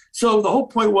you. So the whole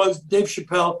point was Dave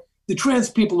Chappelle, the trans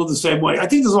people are the same way. I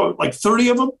think there's like 30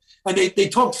 of them. And they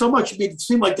talk so much, it makes it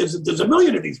seem like there's a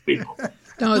million of these people.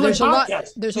 No, there's a lot.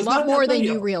 There's a lot more than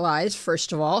you realize.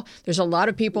 First of all, there's a lot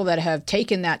of people that have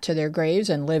taken that to their graves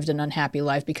and lived an unhappy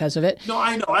life because of it. No,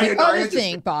 I know. The other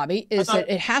thing, Bobby, is that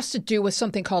it has to do with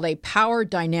something called a power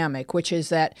dynamic, which is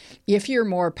that if you're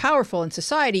more powerful in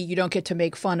society, you don't get to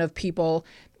make fun of people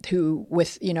who,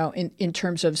 with in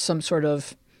terms of some sort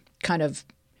of kind of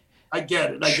I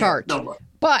get it. chart. Get it. No,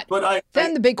 but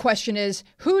then the big question is,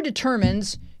 who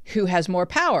determines who has more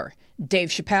power, Dave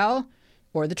Chappelle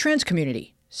or the trans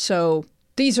community? So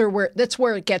that's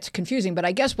where it gets confusing. But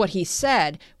I guess what he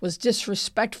said was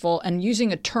disrespectful and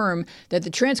using a term that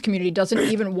the trans community doesn't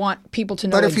even want people to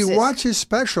know But if exists. you watch his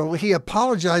special, he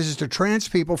apologizes to trans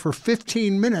people for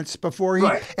 15 minutes before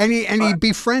he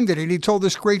befriended it. He told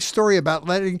this great story about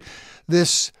letting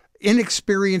this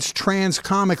inexperienced trans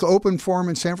comic open for him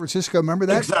in San Francisco. Remember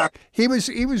that? Exactly. He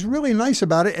was really nice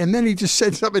about it, and then he just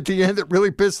said something at the end that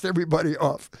really pissed everybody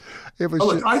off. It was.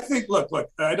 Look, I think. Look.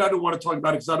 I don't want to talk about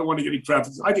it because I don't want to get any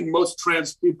traffic. I think most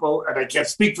trans people, and I can't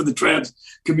speak for the trans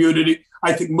community,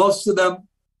 I think most of them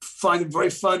find it very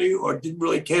funny or didn't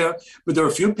really care. But there are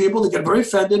a few people that get very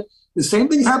offended. The same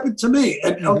thing happened to me.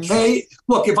 And okay,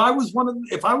 look, if I was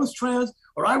trans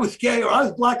or I was gay or I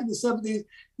was black in the 70s,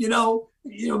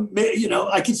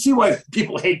 I can see why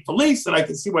people hate police, and I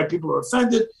can see why people are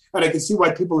offended, and I can see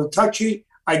why people are touchy.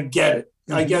 I get it.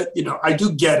 I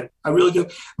do get it. I really do.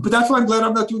 But that's why I'm glad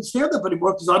I'm not doing stand-up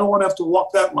anymore, because I don't want to have to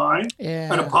walk that line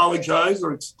and apologize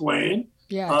or explain.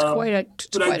 Yeah, it's quite a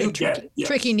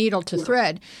tricky needle to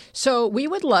thread. So we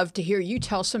would love to hear you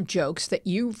tell some jokes that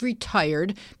you've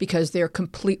retired because they're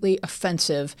completely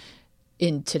offensive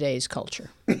in today's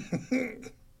culture.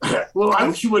 Well, I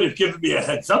wish you would have given me a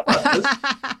heads up on this.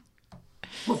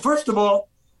 Well, first of all,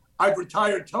 I've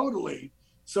retired totally,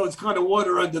 so it's kind of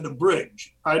water under the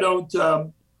bridge. I don't,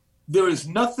 there is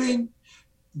nothing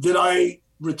that I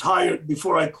retired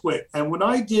before I quit. And when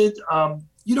I did, I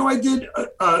did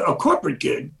a corporate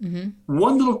gig,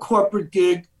 one little corporate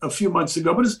gig a few months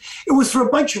ago, but it was for a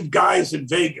bunch of guys in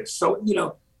Vegas. So,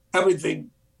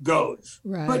 everything goes.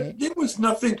 Right. But there was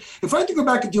nothing. If I had to go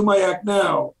back and do my act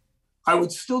now, I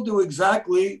would still do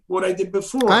exactly what I did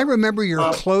before. I remember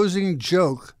your closing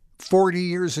joke 40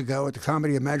 years ago at the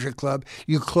Comedy and Magic Club.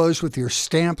 You closed with your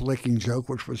stamp licking joke,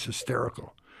 which was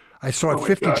hysterical. I saw it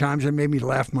 50 times and it made me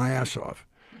laugh my ass off.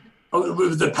 Oh, it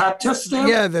was the pap test stamp?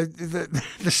 Yeah,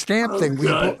 the stamp thing.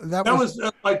 That was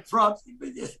like props.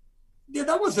 Yeah,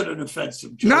 that wasn't an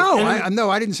offensive joke. No,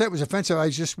 I didn't say it was offensive. I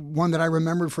just one that I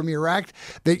remembered from your act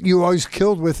that you always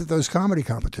killed with at those comedy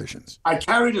competitions. I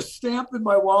carried a stamp in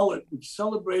my wallet which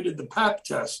celebrated the pap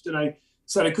test, and I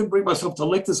said I couldn't bring myself to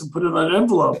lick this and put it on an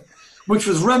envelope, which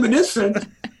was reminiscent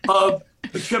of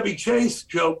the Chevy Chase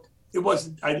joke. It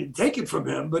wasn't, I didn't take it from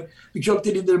him, but the joke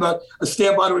that he did about a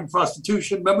stamp honoring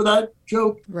prostitution. Remember that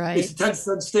joke? Right. It's a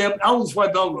 10-cent stamp. Alan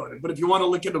Zweibel wrote it, but if you want to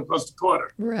lick it across the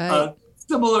corner. Right.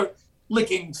 Similar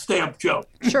licking stamp joke.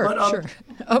 Sure, sure.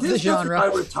 Of the genre. I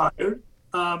retired,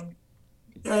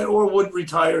 or would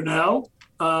retire now.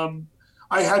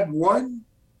 I had one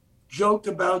joke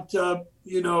about, Jenner,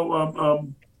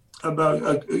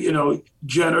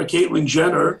 Caitlyn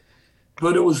Jenner,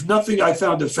 but it was nothing I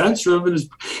found offensive. And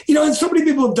and so many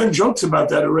people have done jokes about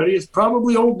that already. It's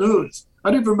probably old news.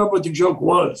 I don't even remember what the joke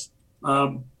was.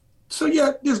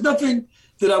 There's nothing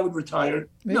that I would retire.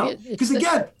 Maybe no, because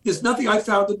again, there's nothing I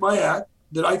found in my act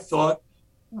that I thought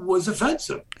was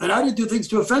offensive. And I didn't do things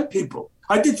to offend people.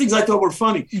 I did things I thought were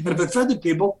funny. And if it offended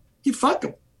people, you fuck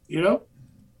them,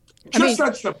 Just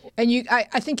that simple. And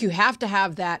I think you have to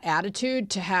have that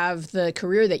attitude to have the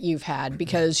career that you've had,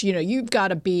 because, you've got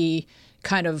to be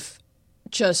kind of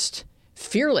just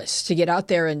fearless to get out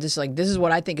there and just like, this is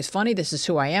what I think is funny. This is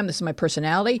who I am. This is my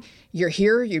personality. You're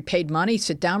here. You paid money.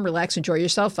 Sit down, relax, enjoy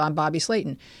yourself. I'm Bobby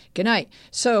Slayton. Good night.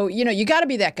 So, you got to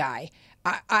be that guy.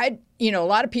 A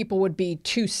lot of people would be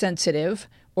too sensitive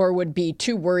or would be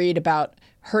too worried about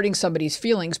hurting somebody's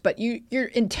feelings, but your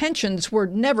intentions were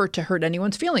never to hurt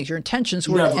anyone's feelings. Your intentions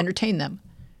were to entertain them.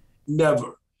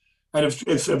 Never. And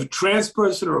if a trans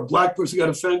person or a black person got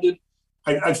offended,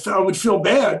 I would feel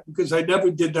bad because I never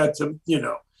did that to,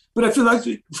 But I feel like,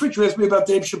 Fritz, you asked me about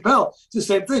Dave Chappelle. It's the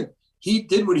same thing. He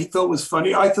did what he thought was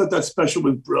funny. I thought that special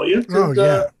was brilliant. Oh,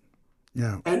 yeah.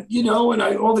 Yeah. And,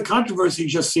 all the controversy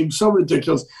just seemed so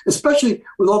ridiculous, especially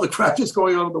with all the crap that's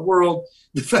going on in the world,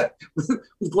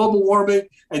 with global warming,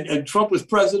 and Trump was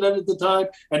president at the time,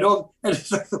 and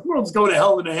it's like the world's going to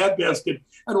hell in a handbasket,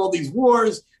 and all these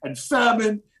wars and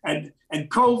famine and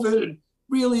COVID, and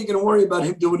really you're going to worry about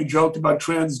him doing a joke about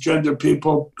transgender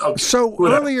people. So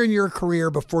earlier in your career,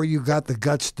 before you got the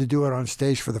guts to do it on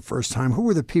stage for the first time, who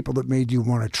were the people that made you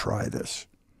want to try this?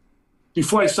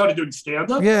 Before I started doing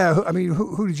stand-up? Yeah, I mean,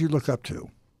 who did you look up to?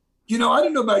 I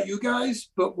don't know about you guys,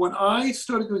 but when I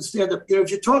started doing stand-up,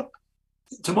 if you talk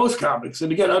to most comics,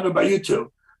 and again, I don't know about you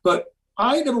two, but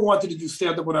I never wanted to do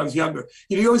stand-up when I was younger.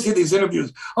 You always hear these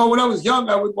interviews. Oh, when I was young,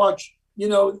 I would watch,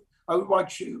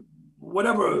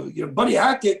 whatever, Buddy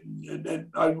Hackett, and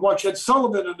I'd watch Ed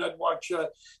Sullivan, and I'd watch, you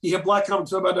hear black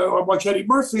comics about, I'd watch Eddie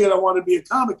Murphy, and I wanted to be a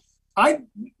comic. I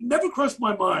never crossed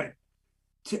my mind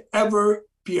to ever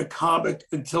be a comic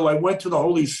until I went to the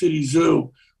Holy City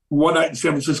Zoo one night in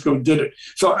San Francisco and did it.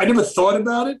 So I never thought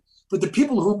about it, but the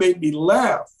people who made me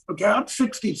laugh, okay, I'm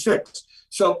 66.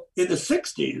 So in the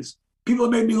 60s, people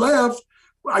who made me laugh,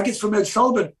 I guess from Ed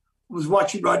Sullivan, was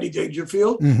watching Rodney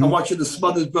Dangerfield. Mm-hmm. I'm watching the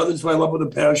Smothers Brothers, who I love with a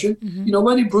passion. Mm-hmm.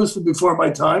 Lenny Bruce was before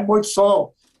my time. Mort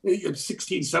Saul, at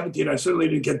 16, 17, I certainly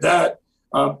didn't get that.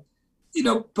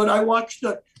 But I watched,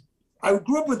 I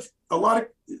grew up with a lot of,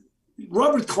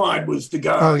 Robert Klein was the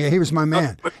guy. Oh, yeah, he was my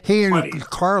man. He and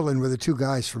Carlin were the two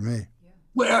guys for me.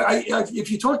 Well,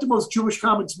 if you talk to most Jewish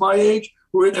comics my age,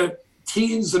 who were in their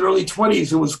teens and early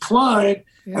 20s, it was Klein.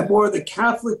 Yeah. And more of the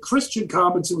Catholic Christian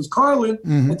comics, it was Carlin.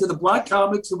 Mm-hmm. And to the black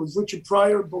comics, it was Richard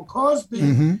Pryor and Bill Cosby.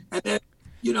 Mm-hmm. And then,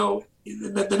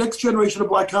 the next generation of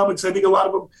black comics, I think a lot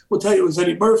of them will tell you it was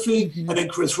Eddie Murphy, mm-hmm. and then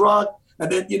Chris Rock.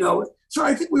 And then, so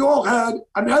I think we all had,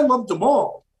 I loved them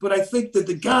all. But I think that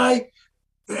the guy,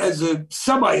 as a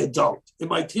semi-adult in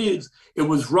my teens, it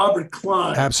was Robert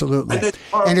Klein. Absolutely.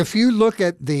 And if you look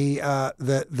at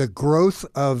the growth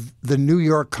of the New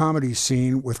York comedy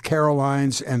scene with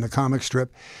Caroline's and the comic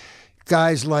strip,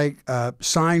 guys like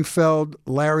Seinfeld,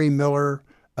 Larry Miller,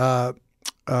 Paul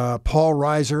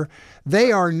Reiser,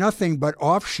 they are nothing but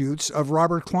offshoots of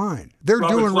Robert Klein. They're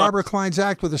doing Robert Klein's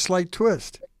act with a slight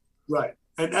twist. Right.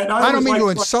 And I don't mean to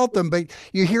insult them, but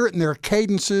you hear it in their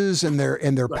cadences and their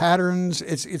right. patterns.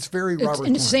 It's very Robert Klein.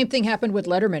 And the same thing happened with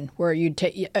Letterman, where you'd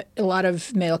take a lot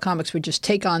of male comics would just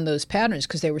take on those patterns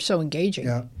because they were so engaging.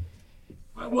 Yeah.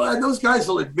 Well, and those guys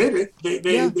will admit it.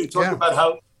 They talk about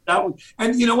how that was.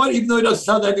 And you know what? Even though he doesn't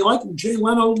sound anything like him, Jay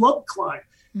Leno loved Klein.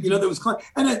 Mm-hmm. There was Klein.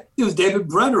 And there was David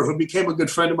Brenner, who became a good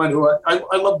friend of mine, who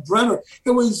I love Brenner.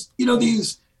 It was,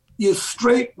 these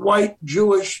straight white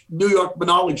Jewish New York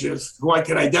monologists who I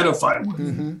could identify with,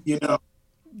 mm-hmm.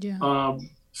 Yeah.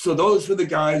 So those were the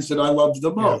guys that I loved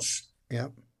the most. Yeah.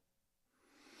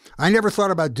 I never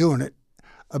thought about doing it,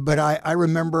 but I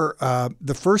remember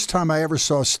the first time I ever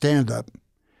saw stand-up.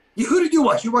 Who did you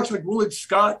watch? You watched like Willard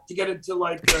Scott to get into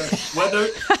like weather?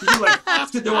 Did you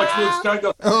after they watch Willard Scott and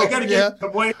go, I got to get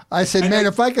away. I said, man,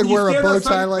 if I could wear a bow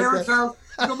tie like that.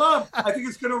 Come on, I think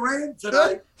it's going to rain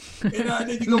tonight. And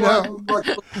then you go out and watch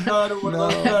Scott or one of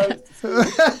those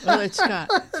guys. Well, it's Scott.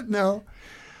 No.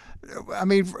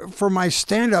 For my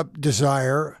stand-up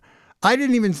desire, I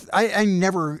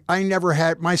never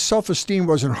had, my self-esteem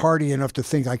wasn't hardy enough to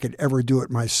think I could ever do it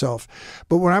myself.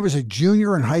 But when I was a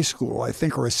junior in high school, I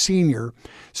think, or a senior,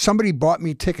 somebody bought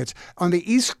me tickets. On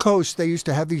the East Coast, they used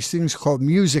to have these things called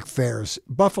music fairs.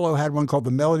 Buffalo had one called the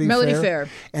Melody Fair.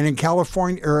 And in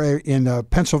California, or in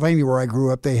Pennsylvania, where I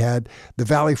grew up, they had the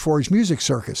Valley Forge Music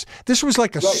Circus. This was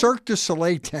like a Cirque du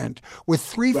Soleil tent with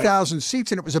 3,000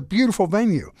 seats, and it was a beautiful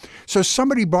venue. So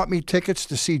somebody bought me tickets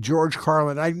to see George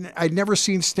Carlin. I'd never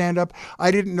seen stand-up.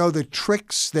 I didn't know the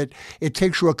tricks that it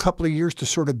takes you a couple of years to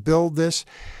sort of build this.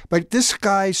 But this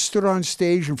guy stood on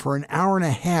stage and for an hour and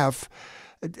a half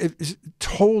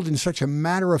told in such a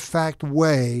matter-of-fact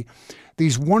way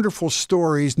these wonderful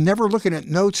stories, never looking at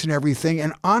notes and everything.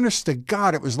 And honest to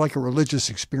God, it was like a religious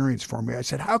experience for me. I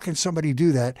said, how can somebody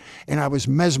do that? And I was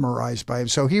mesmerized by him.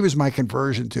 So he was my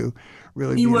conversion to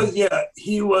really.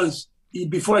 He was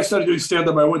before I started doing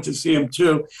stand-up, I went to see him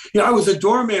too. I was a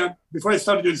doorman before I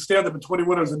started doing stand-up at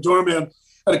 21. I was a doorman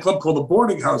at a club called the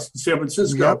Boarding House in San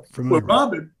Francisco, where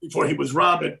Robin, before he was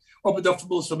Robin, opened up for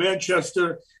Melissa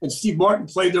Manchester, and Steve Martin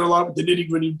played there a lot with the Nitty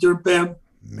Gritty Dirt Band.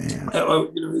 Man,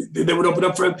 they would open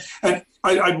up for him, and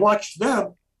I'd watched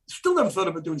them. Still never thought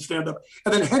about doing stand-up.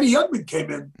 And then Henny Youngman came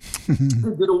in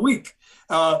and did a week.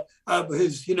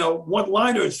 His,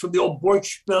 one-liners from the old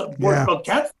Borchfeld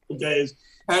Catfield days.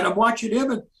 And I'm watching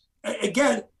him, and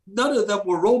again, none of them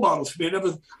were role models for me.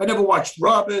 I never watched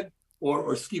Robin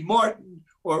or Steve Martin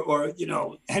or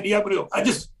Henny Youngman.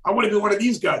 I want to be one of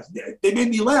these guys. They made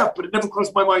me laugh, but it never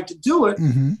crossed my mind to do it.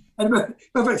 Mm-hmm.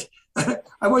 And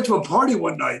I went to a party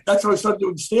one night. That's how I started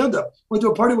doing stand-up. Went to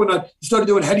a party one night and started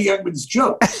doing Henny Youngman's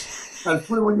jokes. I was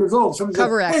 21 years old. Somebody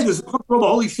said, hey, there's a club called the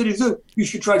Holy City Zoo. You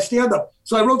should try stand-up.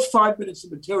 So I wrote 5 minutes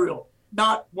of material,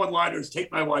 not one-liners,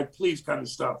 take my wife, please kind of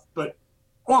stuff, but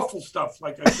awful stuff,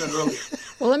 like I said earlier.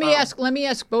 Well, let me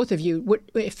ask both of you.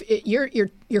 If you're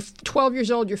 12 years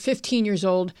old, you're 15 years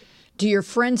old, do your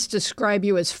friends describe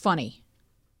you as funny?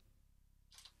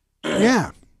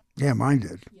 Yeah, mine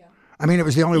did. Yeah. I mean, it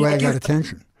was the only way I got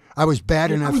attention. I was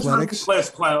bad in athletics. Class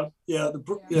clown.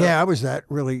 I was that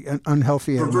really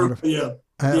unhealthy.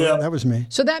 That was me.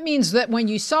 So that means that when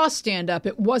you saw stand-up,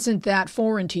 it wasn't that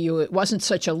foreign to you. It wasn't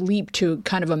such a leap to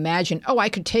kind of imagine, I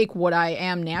could take what I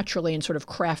am naturally and sort of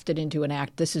craft it into an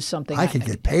act. This is something I could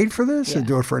get paid for this and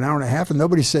do it for an hour and a half, and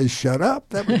nobody says, shut up.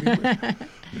 That would be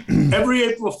weird. Every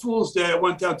April Fool's Day, I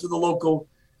went down to the local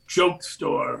joke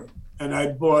store, and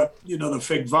I bought, the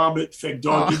fake vomit, fake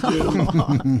doggy do.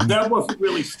 That wasn't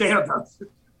really stand-up.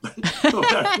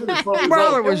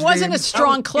 It wasn't a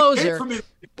strong closer,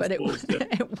 but it worked.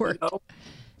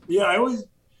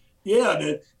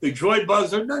 The joy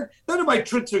buzzer. None of my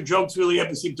tricks or jokes really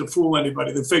ever seem to fool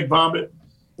anybody. The fake vomit.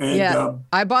 And,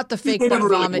 I bought the fake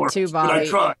vomit too, Bobby. But I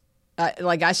tried.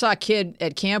 I saw a kid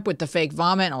at camp with the fake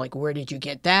vomit, and I'm like, where did you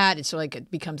get that? It's like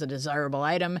it becomes a desirable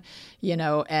item,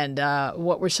 and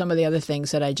what were some of the other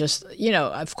things that I just,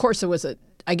 of course there was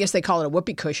I guess they call it a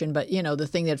whoopee cushion, but, the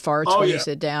thing that farts when you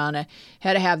sit down. I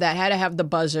had to have that, had to have the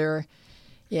buzzer.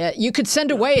 Yeah, you could send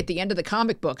away at the end of the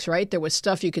comic books, right? There was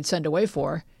stuff you could send away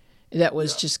for that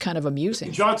was just kind of amusing.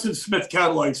 The Johnson Smith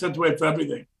catalog sent away for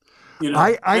everything.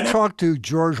 I talked to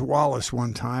George Wallace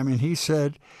one time, and he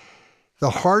said the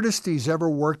hardest he's ever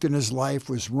worked in his life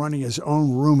was running his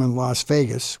own room in Las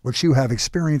Vegas, which you have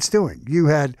experience doing. You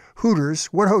had Hooters.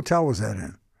 What hotel was that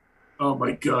in? Oh,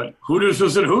 my God. Hooters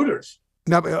was at Hooters.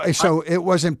 No, so it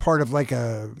wasn't part of like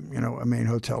a main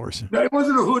hotel or something. No, it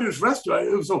wasn't a Hooters restaurant.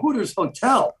 It was a Hooters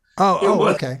hotel.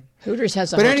 Okay. Hooters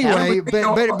has a but hotel.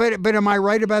 Anyway, but am I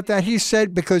right about that? He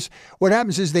said because what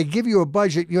happens is they give you a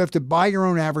budget. You have to buy your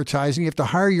own advertising. You have to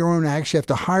hire your own acts. You have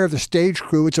to hire the stage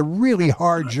crew. It's a really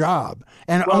hard job,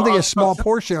 and only a small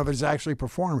portion of it is actually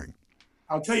performing.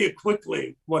 I'll tell you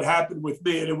quickly what happened with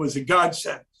me, and it was a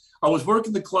godsend. I was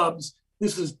working the clubs.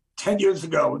 This is 10 years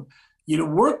ago.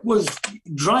 Work was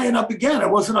drying up again. I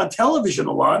wasn't on television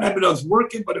a lot. I was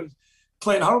working, but I was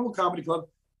playing horrible comedy club.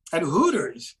 And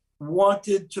Hooters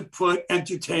wanted to put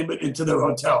entertainment into their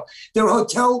hotel. Their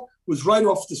hotel was right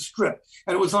off the Strip.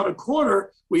 And it was on a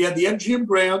corner. We had the MGM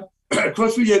Grand.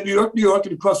 Across from you had New York.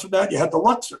 And across from that, you had the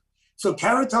Luxor. So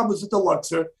Carrot Top was at the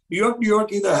Luxor. New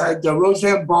York either had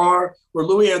Roseanne Barr or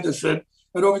Louis Anderson.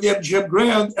 And over the MGM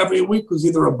Grand, every week was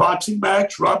either a boxing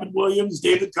match, Robin Williams,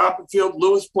 David Copperfield,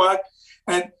 Lewis Black.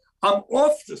 And I'm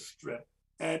off the Strip,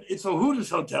 and it's a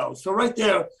Hooters hotel. So right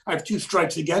there, I have 2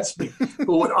 strikes against me. But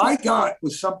what I got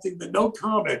was something that no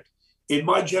comic in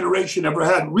my generation ever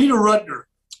had. Rita Rudner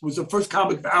was the first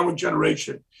comic of our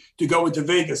generation to go into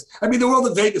Vegas. I mean, there were all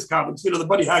the Vegas comics, the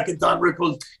Buddy Hackett, Don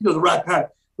Rickles, the Rat Pack.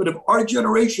 But of our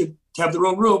generation to have their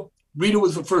own room, Rita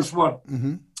was the first one.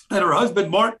 Mm-hmm. And her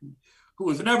husband, Martin, who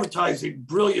was an advertising,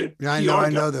 brilliant PR I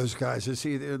know those guys.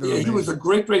 He was a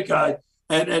great, great guy.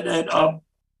 And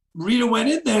Rita went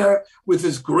in there with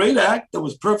this great act that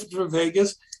was perfect for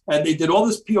Vegas, and they did all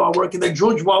this PR work. And then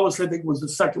George Wallace, I think, was the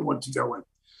second one to go in.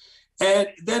 And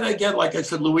then again, like I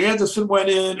said, Louis Anderson went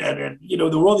in, and there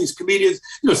were all these comedians,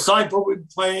 Seinfeld would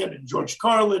be playing, and George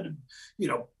Carlin,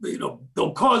 and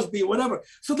Bill Cosby, whatever.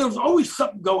 So there was always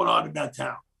something going on in that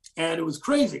town, and it was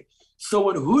crazy. So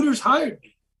when Hooters hired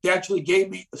me, they actually gave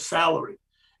me a salary,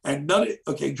 and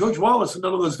George Wallace and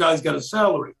none of those guys got a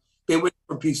salary. They went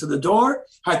for a piece of the door,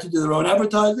 had to do their own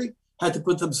advertising, had to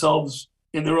put themselves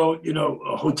in their own,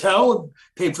 hotel and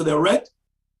pay for their rent.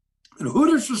 And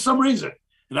Hooters, for some reason,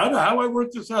 and I don't know how I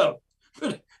worked this out,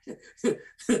 but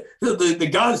the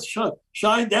guys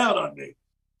shined down on me.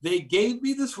 They gave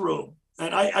me this room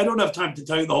and I don't have time to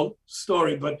tell you the whole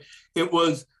story, but it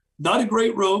was not a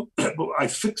great room, but I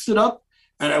fixed it up.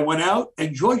 And I went out,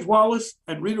 and George Wallace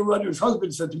and Rita Rudner's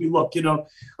husband said to me, look, I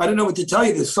don't know what to tell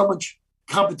you. There's so much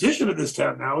competition in this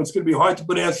town now. It's going to be hard to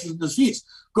put asses in the seats.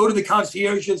 Go to the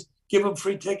concierges, give them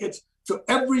free tickets. So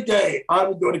every day I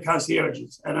would go to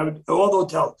concierges and I would go to all the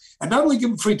hotels and not only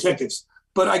give them free tickets,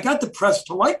 but I got the press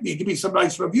to like me, give me some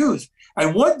nice reviews.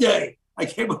 And one day I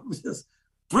came up with this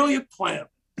brilliant plan.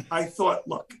 I thought,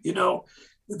 look, they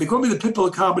call me the Pitbull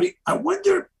of comedy. I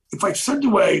wonder if I send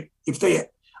away,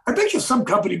 I bet you some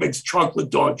company makes chocolate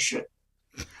dog shit.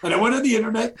 And I went on the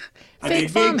internet and they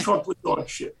made chocolate dog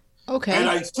shit. Okay. And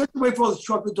I sent away for all this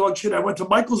chocolate dog shit. I went to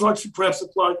Michael's Arts and Craft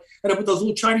Supply and I put those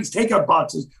little Chinese takeout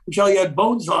boxes, which all had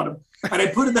bones on them. And I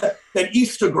put in that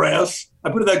Easter grass. I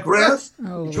put in that grass,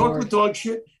 chocolate dog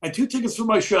shit, and 2 tickets for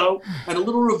my show, and a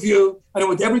little review. And I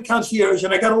went to every concierge,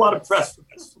 and I got a lot of press for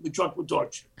this, for the chocolate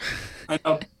dog shit.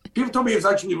 And people told me it was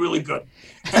actually really good.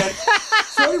 And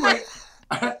so anyway,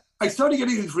 I started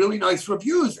getting these really nice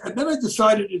reviews. And then I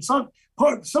decided, some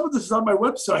of this is on my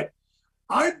website,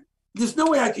 there's no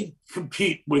way I can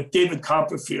compete with David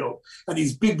Copperfield and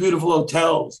these big, beautiful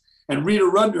hotels and Rita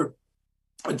Rudner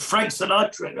and Frank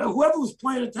Sinatra, and whoever was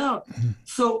playing in town.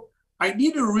 So I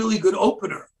needed a really good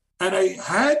opener. And I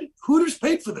had Hooters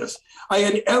paid for this. I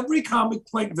had every comic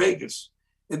playing Vegas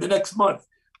in the next month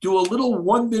do a little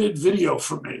 1-minute video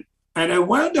for me. And I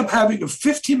wound up having a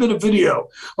 15-minute video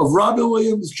of Robin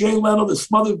Williams, Jay Leno, the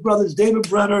Smothers Brothers, David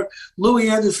Brenner, Louis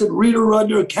Anderson, Rita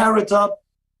Rudner, Carrot Top,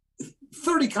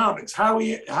 30 comics,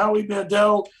 Howie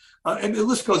Mandel, and the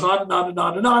list goes on and on and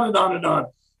on and on and on and on.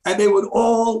 And they would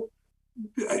all,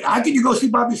 how can you go see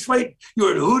Bobby Slayton? You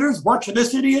were at Hooters watching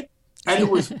this idiot? And it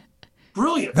was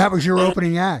brilliant. That was your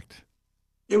opening act.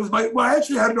 It was I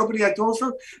actually had an opening act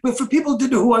also, but for people who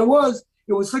didn't know who I was,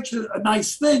 it was such a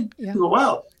nice thing. Yeah.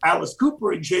 Wow, Alice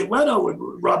Cooper and Jay Leno and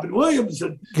Robin Williams.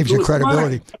 And gives you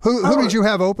credibility. Who did you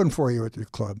have open for you at the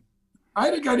club? I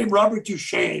had a guy named Robert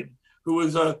Duchesne, who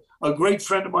was a great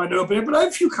friend of mine to open it, but I had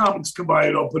a few comics come by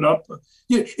and open up.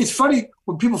 It's funny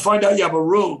when people find out you have a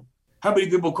room, how many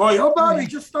people call you, oh, Bobby,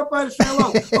 just stop by to say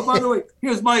hello. Oh, by the way,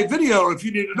 here's my video if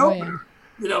you need an opener.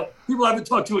 People I haven't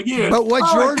talked to in years. But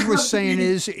what George was saying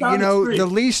is, the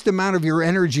least amount of your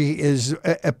energy is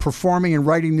performing and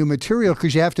writing new material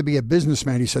because you have to be a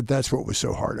businessman. He said that's what was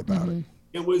so hard about it.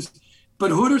 It was,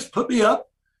 but Hooters put me up.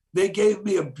 They gave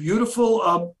me a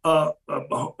beautiful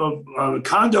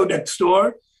condo next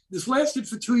door. This lasted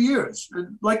for 2 years.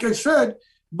 And like I said,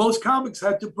 most comics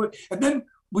had to and then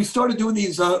we started doing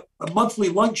these monthly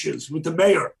lunches with the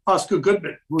mayor, Oscar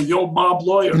Goodman, who was the old mob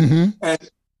lawyer. And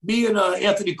me and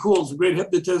Anthony Cools, a great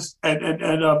hypnotist, and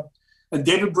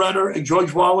David Brenner and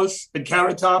George Wallace and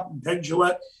Carrot Top and Penn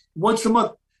Jillette. Once a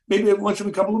month, maybe once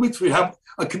every couple of weeks, we'd have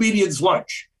a comedian's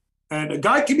lunch. And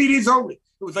guy comedians only.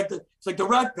 It's like the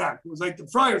Rat Pack. It was like the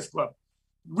Friars Club.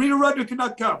 Rita Rudner could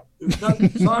not come.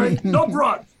 No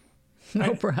broads.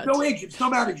 No agents, no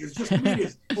managers, just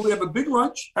comedians. But we'd have a big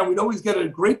lunch, and we'd always get a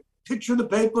great picture in the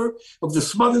paper of the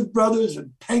Smothers Brothers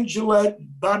and Penn Jillette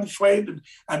and Bobby Slayton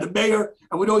and the mayor,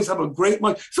 and we'd always have a great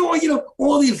lunch. So,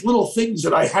 all these little things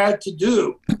that I had to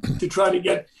do to try to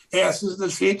get asses in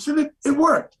the seats, and it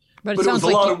worked. But it was a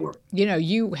lot of work.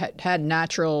 You had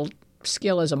natural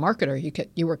skill as a marketer.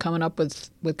 You were coming up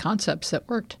with concepts that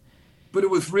worked. But it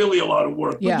was really a lot of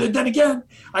work. Yeah. But then again,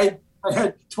 I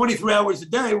had 23 hours a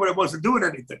day when I wasn't doing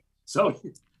anything. So,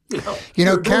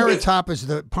 Carrot Top is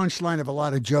the punchline of a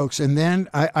lot of jokes. And then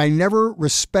I never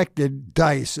respected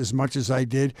Dice as much as I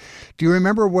did. Do you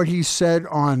remember what he said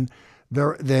on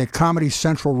the Comedy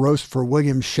Central roast for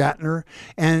William Shatner?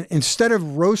 And instead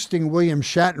of roasting William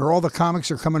Shatner, all the comics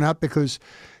are coming out because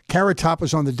Carrot Top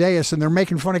was on the dais and they're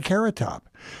making fun of Carrot Top.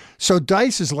 So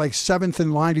Dice is like 7th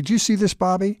in line. Did you see this,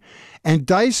 Bobby? And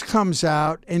Dice comes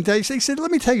out, and Dice, he said,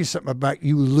 let me tell you something about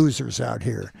you losers out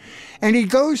here. And he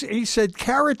goes, he said,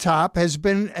 Carrot Top has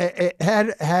been,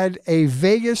 had a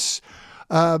Vegas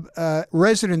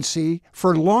residency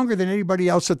for longer than anybody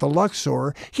else at the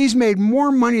Luxor. He's made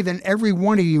more money than every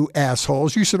one of you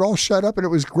assholes. You should all shut up, and it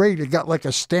was great. It got like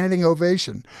a standing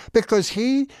ovation because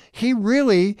he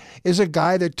really is a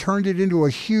guy that turned it into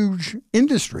a huge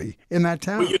industry in that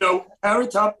town. Well, Carrot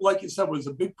Top, like you said, was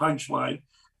a big punchline.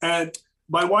 And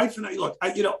my wife and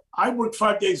I worked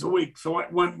 5 days a week. So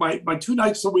when my 2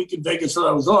 nights a week in Vegas that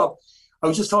I was off, I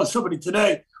was just telling somebody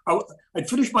today, I'd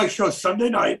finish my show Sunday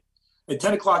night at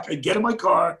 10 o'clock. I'd get in my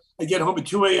car. I'd get home at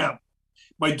 2 a.m.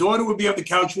 My daughter would be on the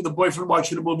couch with a boyfriend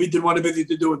watching a movie, didn't want to have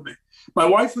anything to do with me. My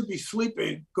wife would be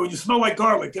sleeping, going, you smell like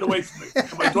garlic, get away from me.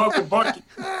 And my dog would bark.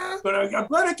 But I'm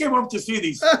glad I came home to see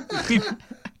these people.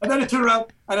 And then I turn around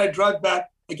and I drive back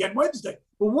again Wednesday.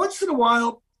 But once in a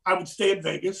while, I would stay in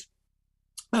Vegas.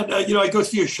 And, I go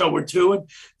see a show or two and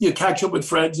you catch up with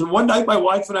friends. And one night, my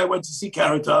wife and I went to see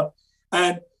Carrot Top.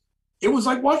 And it was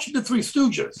like watching the Three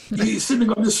Stooges. You're sitting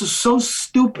there going, this is so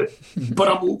stupid.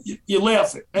 But you're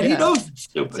laughing. And he knows it's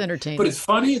stupid. It's entertaining. But it's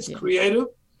funny. It's creative.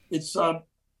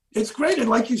 It's great. And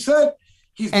like you said,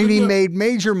 he made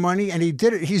major money, and he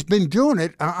did it. He's been doing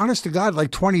it, honest to God,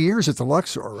 like 20 years at the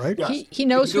Luxor, right? Yes. He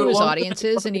knows who his audience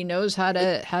is, and he knows how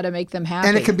to make them happy.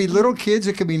 And it could be little kids,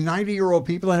 it could be 90-year-old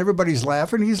people, and everybody's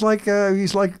laughing. He's like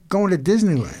going to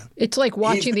Disneyland. It's like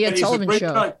watching the Ed Sullivan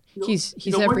Show. He's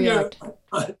every act.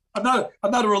 I'm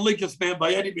not a religious man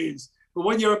by any means, but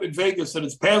one year I'm in Vegas and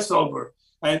it's Passover,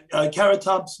 and Carrot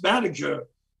Top's manager,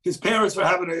 his parents were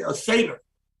having a Seder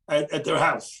at their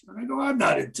house. And I go, I'm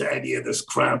not into any of this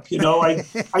crap. I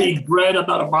eat bread. I'm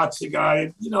not a matzah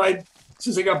guy.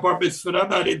 Since I got bar mitzvah, I'm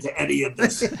not into any of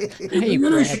this.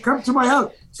 You should come to my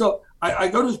house. So I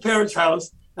go to his parents'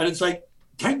 house, and it's like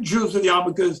 10 Jews with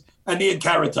yarmulkes and me and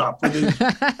Carrot Top with his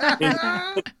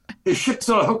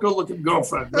shiksa hooker-looking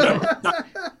girlfriend, whatever.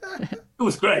 It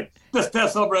was great. Best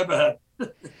Passover I ever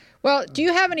had. Well, do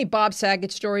you have any Bob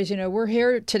Saget stories? We're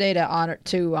here today to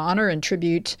honor and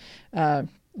tribute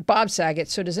Bob Saget.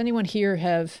 So does anyone here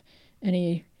have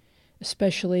any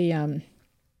especially...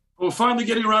 We're finally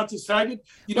getting around to Saget.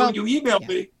 You emailed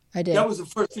me. I did. That was the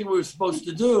first thing we were supposed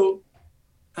to do.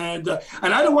 And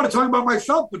I don't want to talk about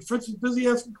myself, but Fritz is busy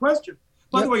asking questions.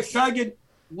 By the way, Saget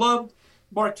loved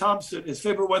Mark Thompson, his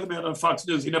favorite weatherman on Fox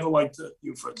News. He never liked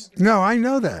you, Fritz. No, I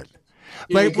know that.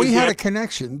 But we had a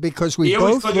connection because we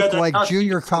both looked like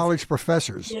junior college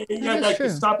professors. He had that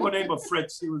Gestapo name of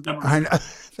Fritz. He was never. I know.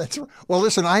 That's well.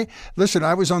 Listen, I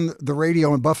was on the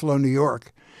radio in Buffalo, New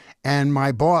York, and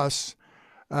my boss,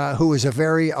 who is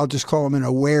I'll just call him an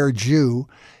aware Jew.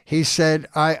 He said,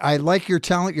 I like your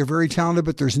talent. You're very talented,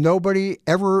 but there's nobody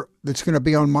ever that's going to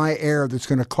be on my air that's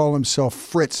going to call himself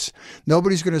Fritz.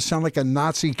 Nobody's going to sound like a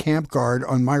Nazi camp guard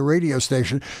on my radio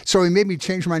station. So he made me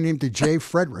change my name to Jay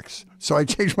Fredericks. So I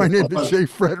changed my name to Jay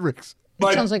Fredericks.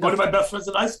 One of my best friends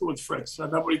in high school was Fritz. I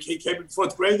remember he came in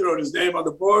fourth grade, wrote his name on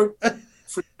the board.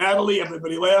 For Natalie,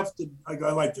 everybody laughed, and I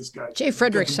like this guy. Jay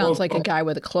Fredericks sounds like a guy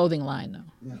with a clothing line,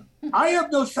 though. Yeah. I have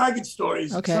no Saget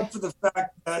stories, except for the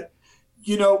fact that,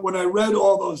 when I read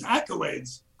all those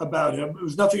accolades about him, it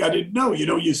was nothing I didn't know.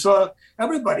 You saw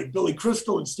everybody, Billy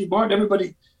Crystal and Steve Martin,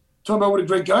 everybody talking about what a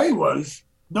great guy he was.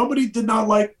 Nobody did not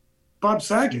like Bob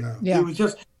Saget. No. Yeah. It was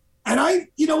just, and I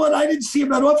didn't see him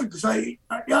that often because I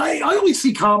only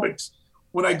see comics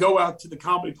when I go out to the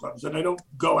comedy clubs, and I don't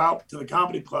go out to the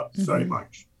comedy clubs very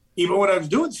much, even when I was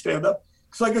doing stand-up.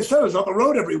 Because like I said, I was on the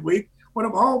road every week. When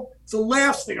I'm home, it's the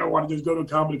last thing I want to do is go to a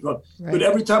comedy club. Right. But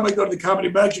every time I go to the Comedy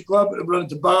Magic Club, I run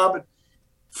into Bob. And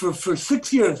for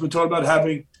 6 years, we're talking about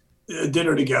having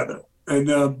dinner together. And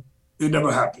it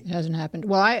never happened. It hasn't happened.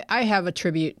 Well, I have a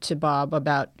tribute to Bob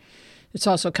about, it's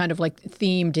also kind of like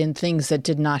themed in things that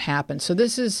did not happen. So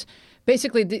this is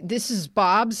basically, this is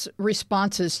Bob's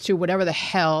responses to whatever the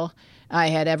hell I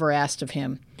had ever asked of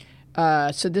him.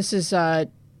 So this is...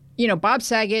 Bob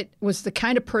Saget was the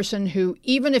kind of person who,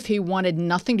 even if he wanted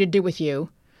nothing to do with you,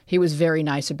 he was very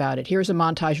nice about it. Here's a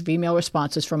montage of email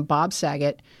responses from Bob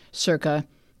Saget, circa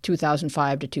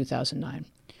 2005 to 2009.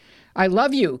 I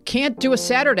love you. Can't do a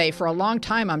Saturday for a long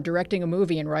time. I'm directing a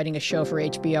movie and writing a show for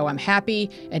HBO. I'm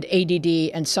happy and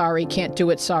ADD and sorry, can't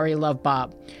do it. Sorry, love,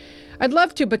 Bob. I'd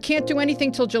love to, but can't do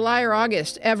anything till July or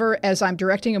August ever, as I'm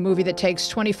directing a movie that takes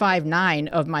 25/9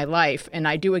 of my life, and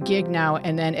I do a gig now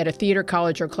and then at a theater,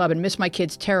 college, or club and miss my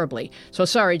kids terribly. So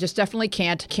sorry, just definitely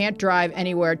can't drive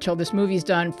anywhere till this movie's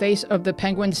done. Face of the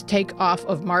Penguins Take Off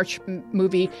of March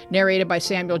movie, narrated by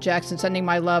Samuel Jackson, sending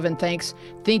my love and thanks,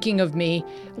 thinking of me,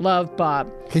 love,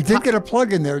 Bob. He did get a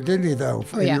plug in there, didn't he, though,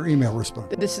 in your email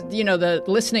response? This, the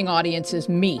listening audience is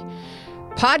me.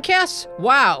 Podcasts?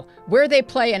 Wow. Where they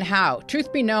play and how.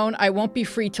 Truth be known, I won't be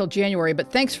free till January, but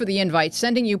thanks for the invite.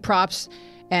 Sending you props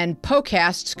and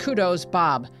podcasts. Kudos,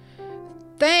 Bob.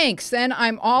 Thanks. Then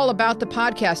I'm all about the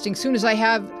podcasting. Soon as I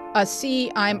have a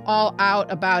C, I'm all out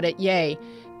about it. Yay.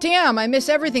 Damn, I miss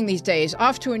everything these days.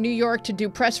 Off to New York to do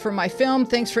press for my film.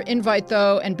 Thanks for invite,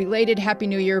 though, and belated Happy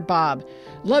New Year, Bob.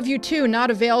 Love you, too.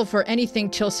 Not available for anything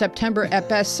till September at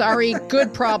best. Sorry.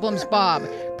 Good problems, Bob.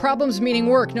 Problems meaning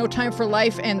work, no time for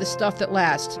life, and the stuff that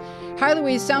lasts. Hi,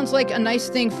 Louise. Sounds like a nice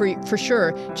thing for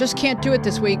sure. Just can't do it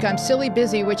this week. I'm silly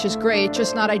busy, which is great.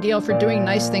 Just not ideal for doing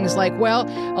nice things like, well,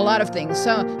 a lot of things.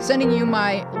 So sending you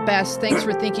my best. Thanks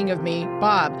for thinking of me,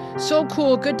 Bob. So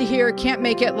cool. Good to hear. Can't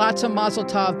make it. Lots of mazel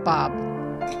tov, Bob.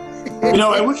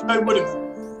 I wish I would have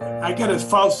I got to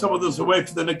file some of those away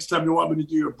for the next time you want me to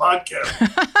do your podcast.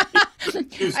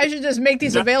 I should just make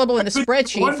these available in a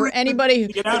spreadsheet for anybody.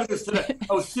 Get out of this today.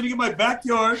 I was sitting in my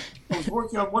backyard. I was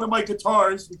working on one of my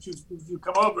guitars, which is, if you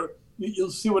come over,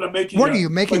 you'll see what I'm making. What are you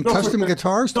making? Custom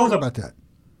guitars? Talk about that.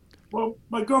 Well,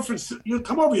 my girlfriend's, you'll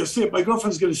come over, you'll see it. My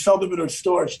girlfriend's going to sell them in her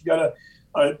store. She's got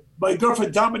my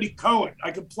girlfriend, Dominique Cohen.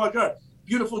 I can plug her.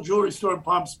 Beautiful jewelry store in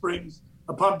Palm Springs,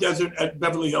 Palm Desert at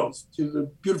Beverly Hills. She's a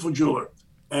beautiful jeweler.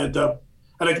 And I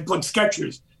can plug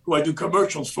Skechers, who I do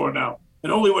commercials for now.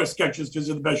 And only wear Skechers because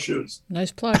they're the best shoes.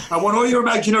 Nice plug. I want all your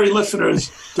imaginary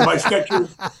listeners to buy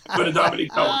Skechers and go to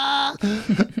Dominique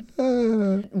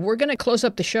Cohen. We're going to close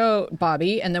up the show,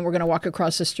 Bobby, and then we're going to walk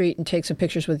across the street and take some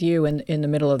pictures with you in the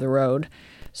middle of the road.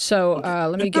 So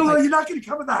let me get You're not going to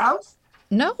come in the house?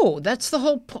 No, that's the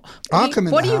whole point. I'll come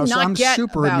in the house. What do you not I'm get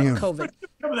super about immune. COVID?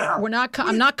 Come in the house.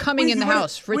 I'm not coming in the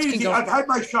house. Fritz can go. I've had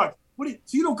my shot. So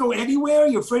you don't go anywhere?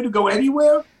 You're afraid to go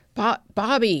anywhere?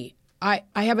 Bobby, I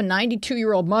have a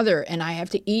 92-year-old mother, and I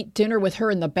have to eat dinner with her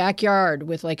in the backyard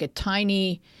with like a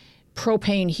tiny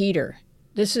propane heater.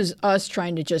 This is us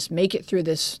trying to just make it through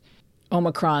this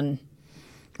Omicron.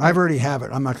 I've already have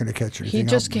it. I'm not going to catch anything.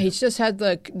 He's just had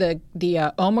the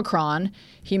Omicron.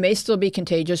 He may still be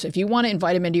contagious. If you want to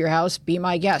invite him into your house, be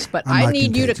my guest. But I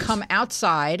need you to come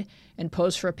outside and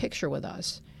pose for a picture with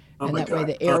us. And that way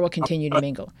the air will continue to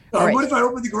mingle. All right. What if I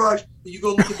open the garage and you go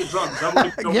look at the drums?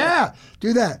 Yeah,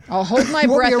 do that. I'll hold my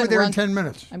we'll breath be over and there run. in 10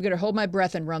 minutes. I'm going to hold my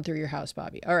breath and run through your house,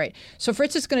 Bobby. All right. So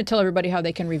Fritz is going to tell everybody how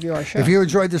they can review our show. If you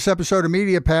enjoyed this episode of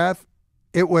Media Path,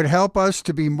 it would help us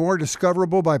to be more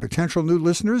discoverable by potential new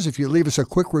listeners if you leave us a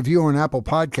quick review on Apple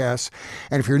Podcasts.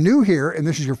 And if you're new here and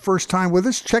this is your first time with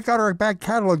us, check out our back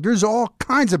catalog. There's all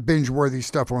kinds of binge-worthy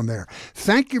stuff on there.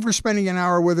 Thank you for spending an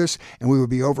hour with us, and we would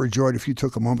be overjoyed if you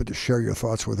took a moment to share your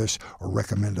thoughts with us or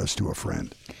recommend us to a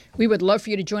friend. We would love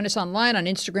for you to join us online on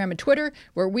Instagram and Twitter,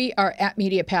 where we are at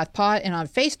Media Path Pod, and on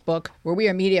Facebook, where we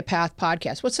are Media Path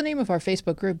Podcast. What's the name of our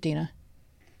Facebook group, Dina?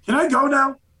 Can I go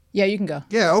now? Yeah, you can go.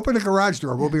 Yeah, open the garage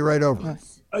door. We'll be right over.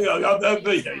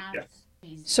 Yeah.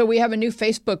 So we have a new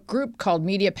Facebook group called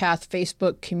Media Path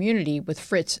Facebook Community with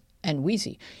Fritz and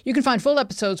Wheezy. You can find full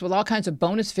episodes with all kinds of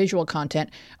bonus visual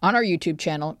content on our YouTube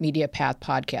channel, Media Path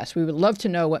Podcast. We would love to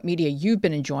know what media you've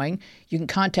been enjoying. You can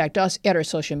contact us at our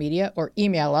social media or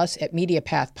email us at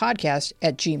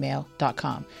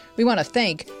mediapathpodcast@gmail.com. We want to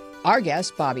thank our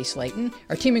guest, Bobby Slayton.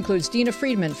 Our team includes Dina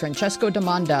Friedman, Francesco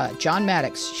Damanda, John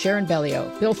Maddox, Sharon Bellio,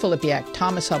 Bill Filipiak,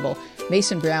 Thomas Hubble,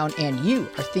 Mason Brown, and you.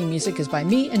 Our theme music is by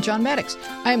me and John Maddox.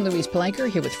 I am Louise Palanker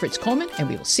here with Fritz Coleman, and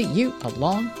we will see you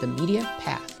along the media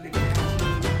path.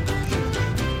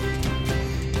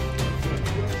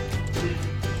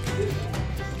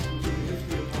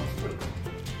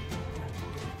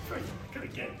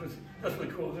 That's what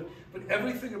they call it. But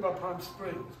everything about Palm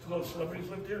Springs, because all the celebrities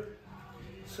live there.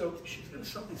 So she's going to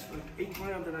sell these for like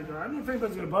 $8,000, and I go, I don't know if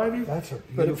anybody's going to buy these.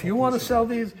 But if you want to sell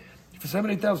these for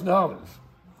 $7,000, $8,000,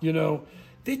 you know,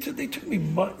 they took me.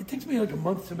 It takes me like a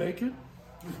month to make it.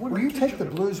 Will you take the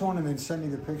blues one and then send me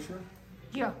the picture?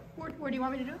 Yeah. Where do you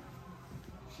want me to do it?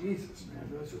 Jesus, man,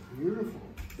 those are beautiful.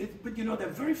 But you know, they're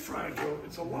very fragile.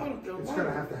 It's a lot of. It's going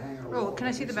to have to hang on. Oh, can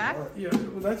I see the back? Yeah,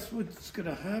 well, that's what's going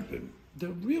to happen. They're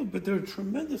real, but they're a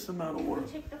tremendous amount of work.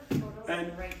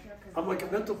 And I'm like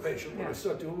a mental patient when I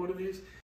start doing one of these.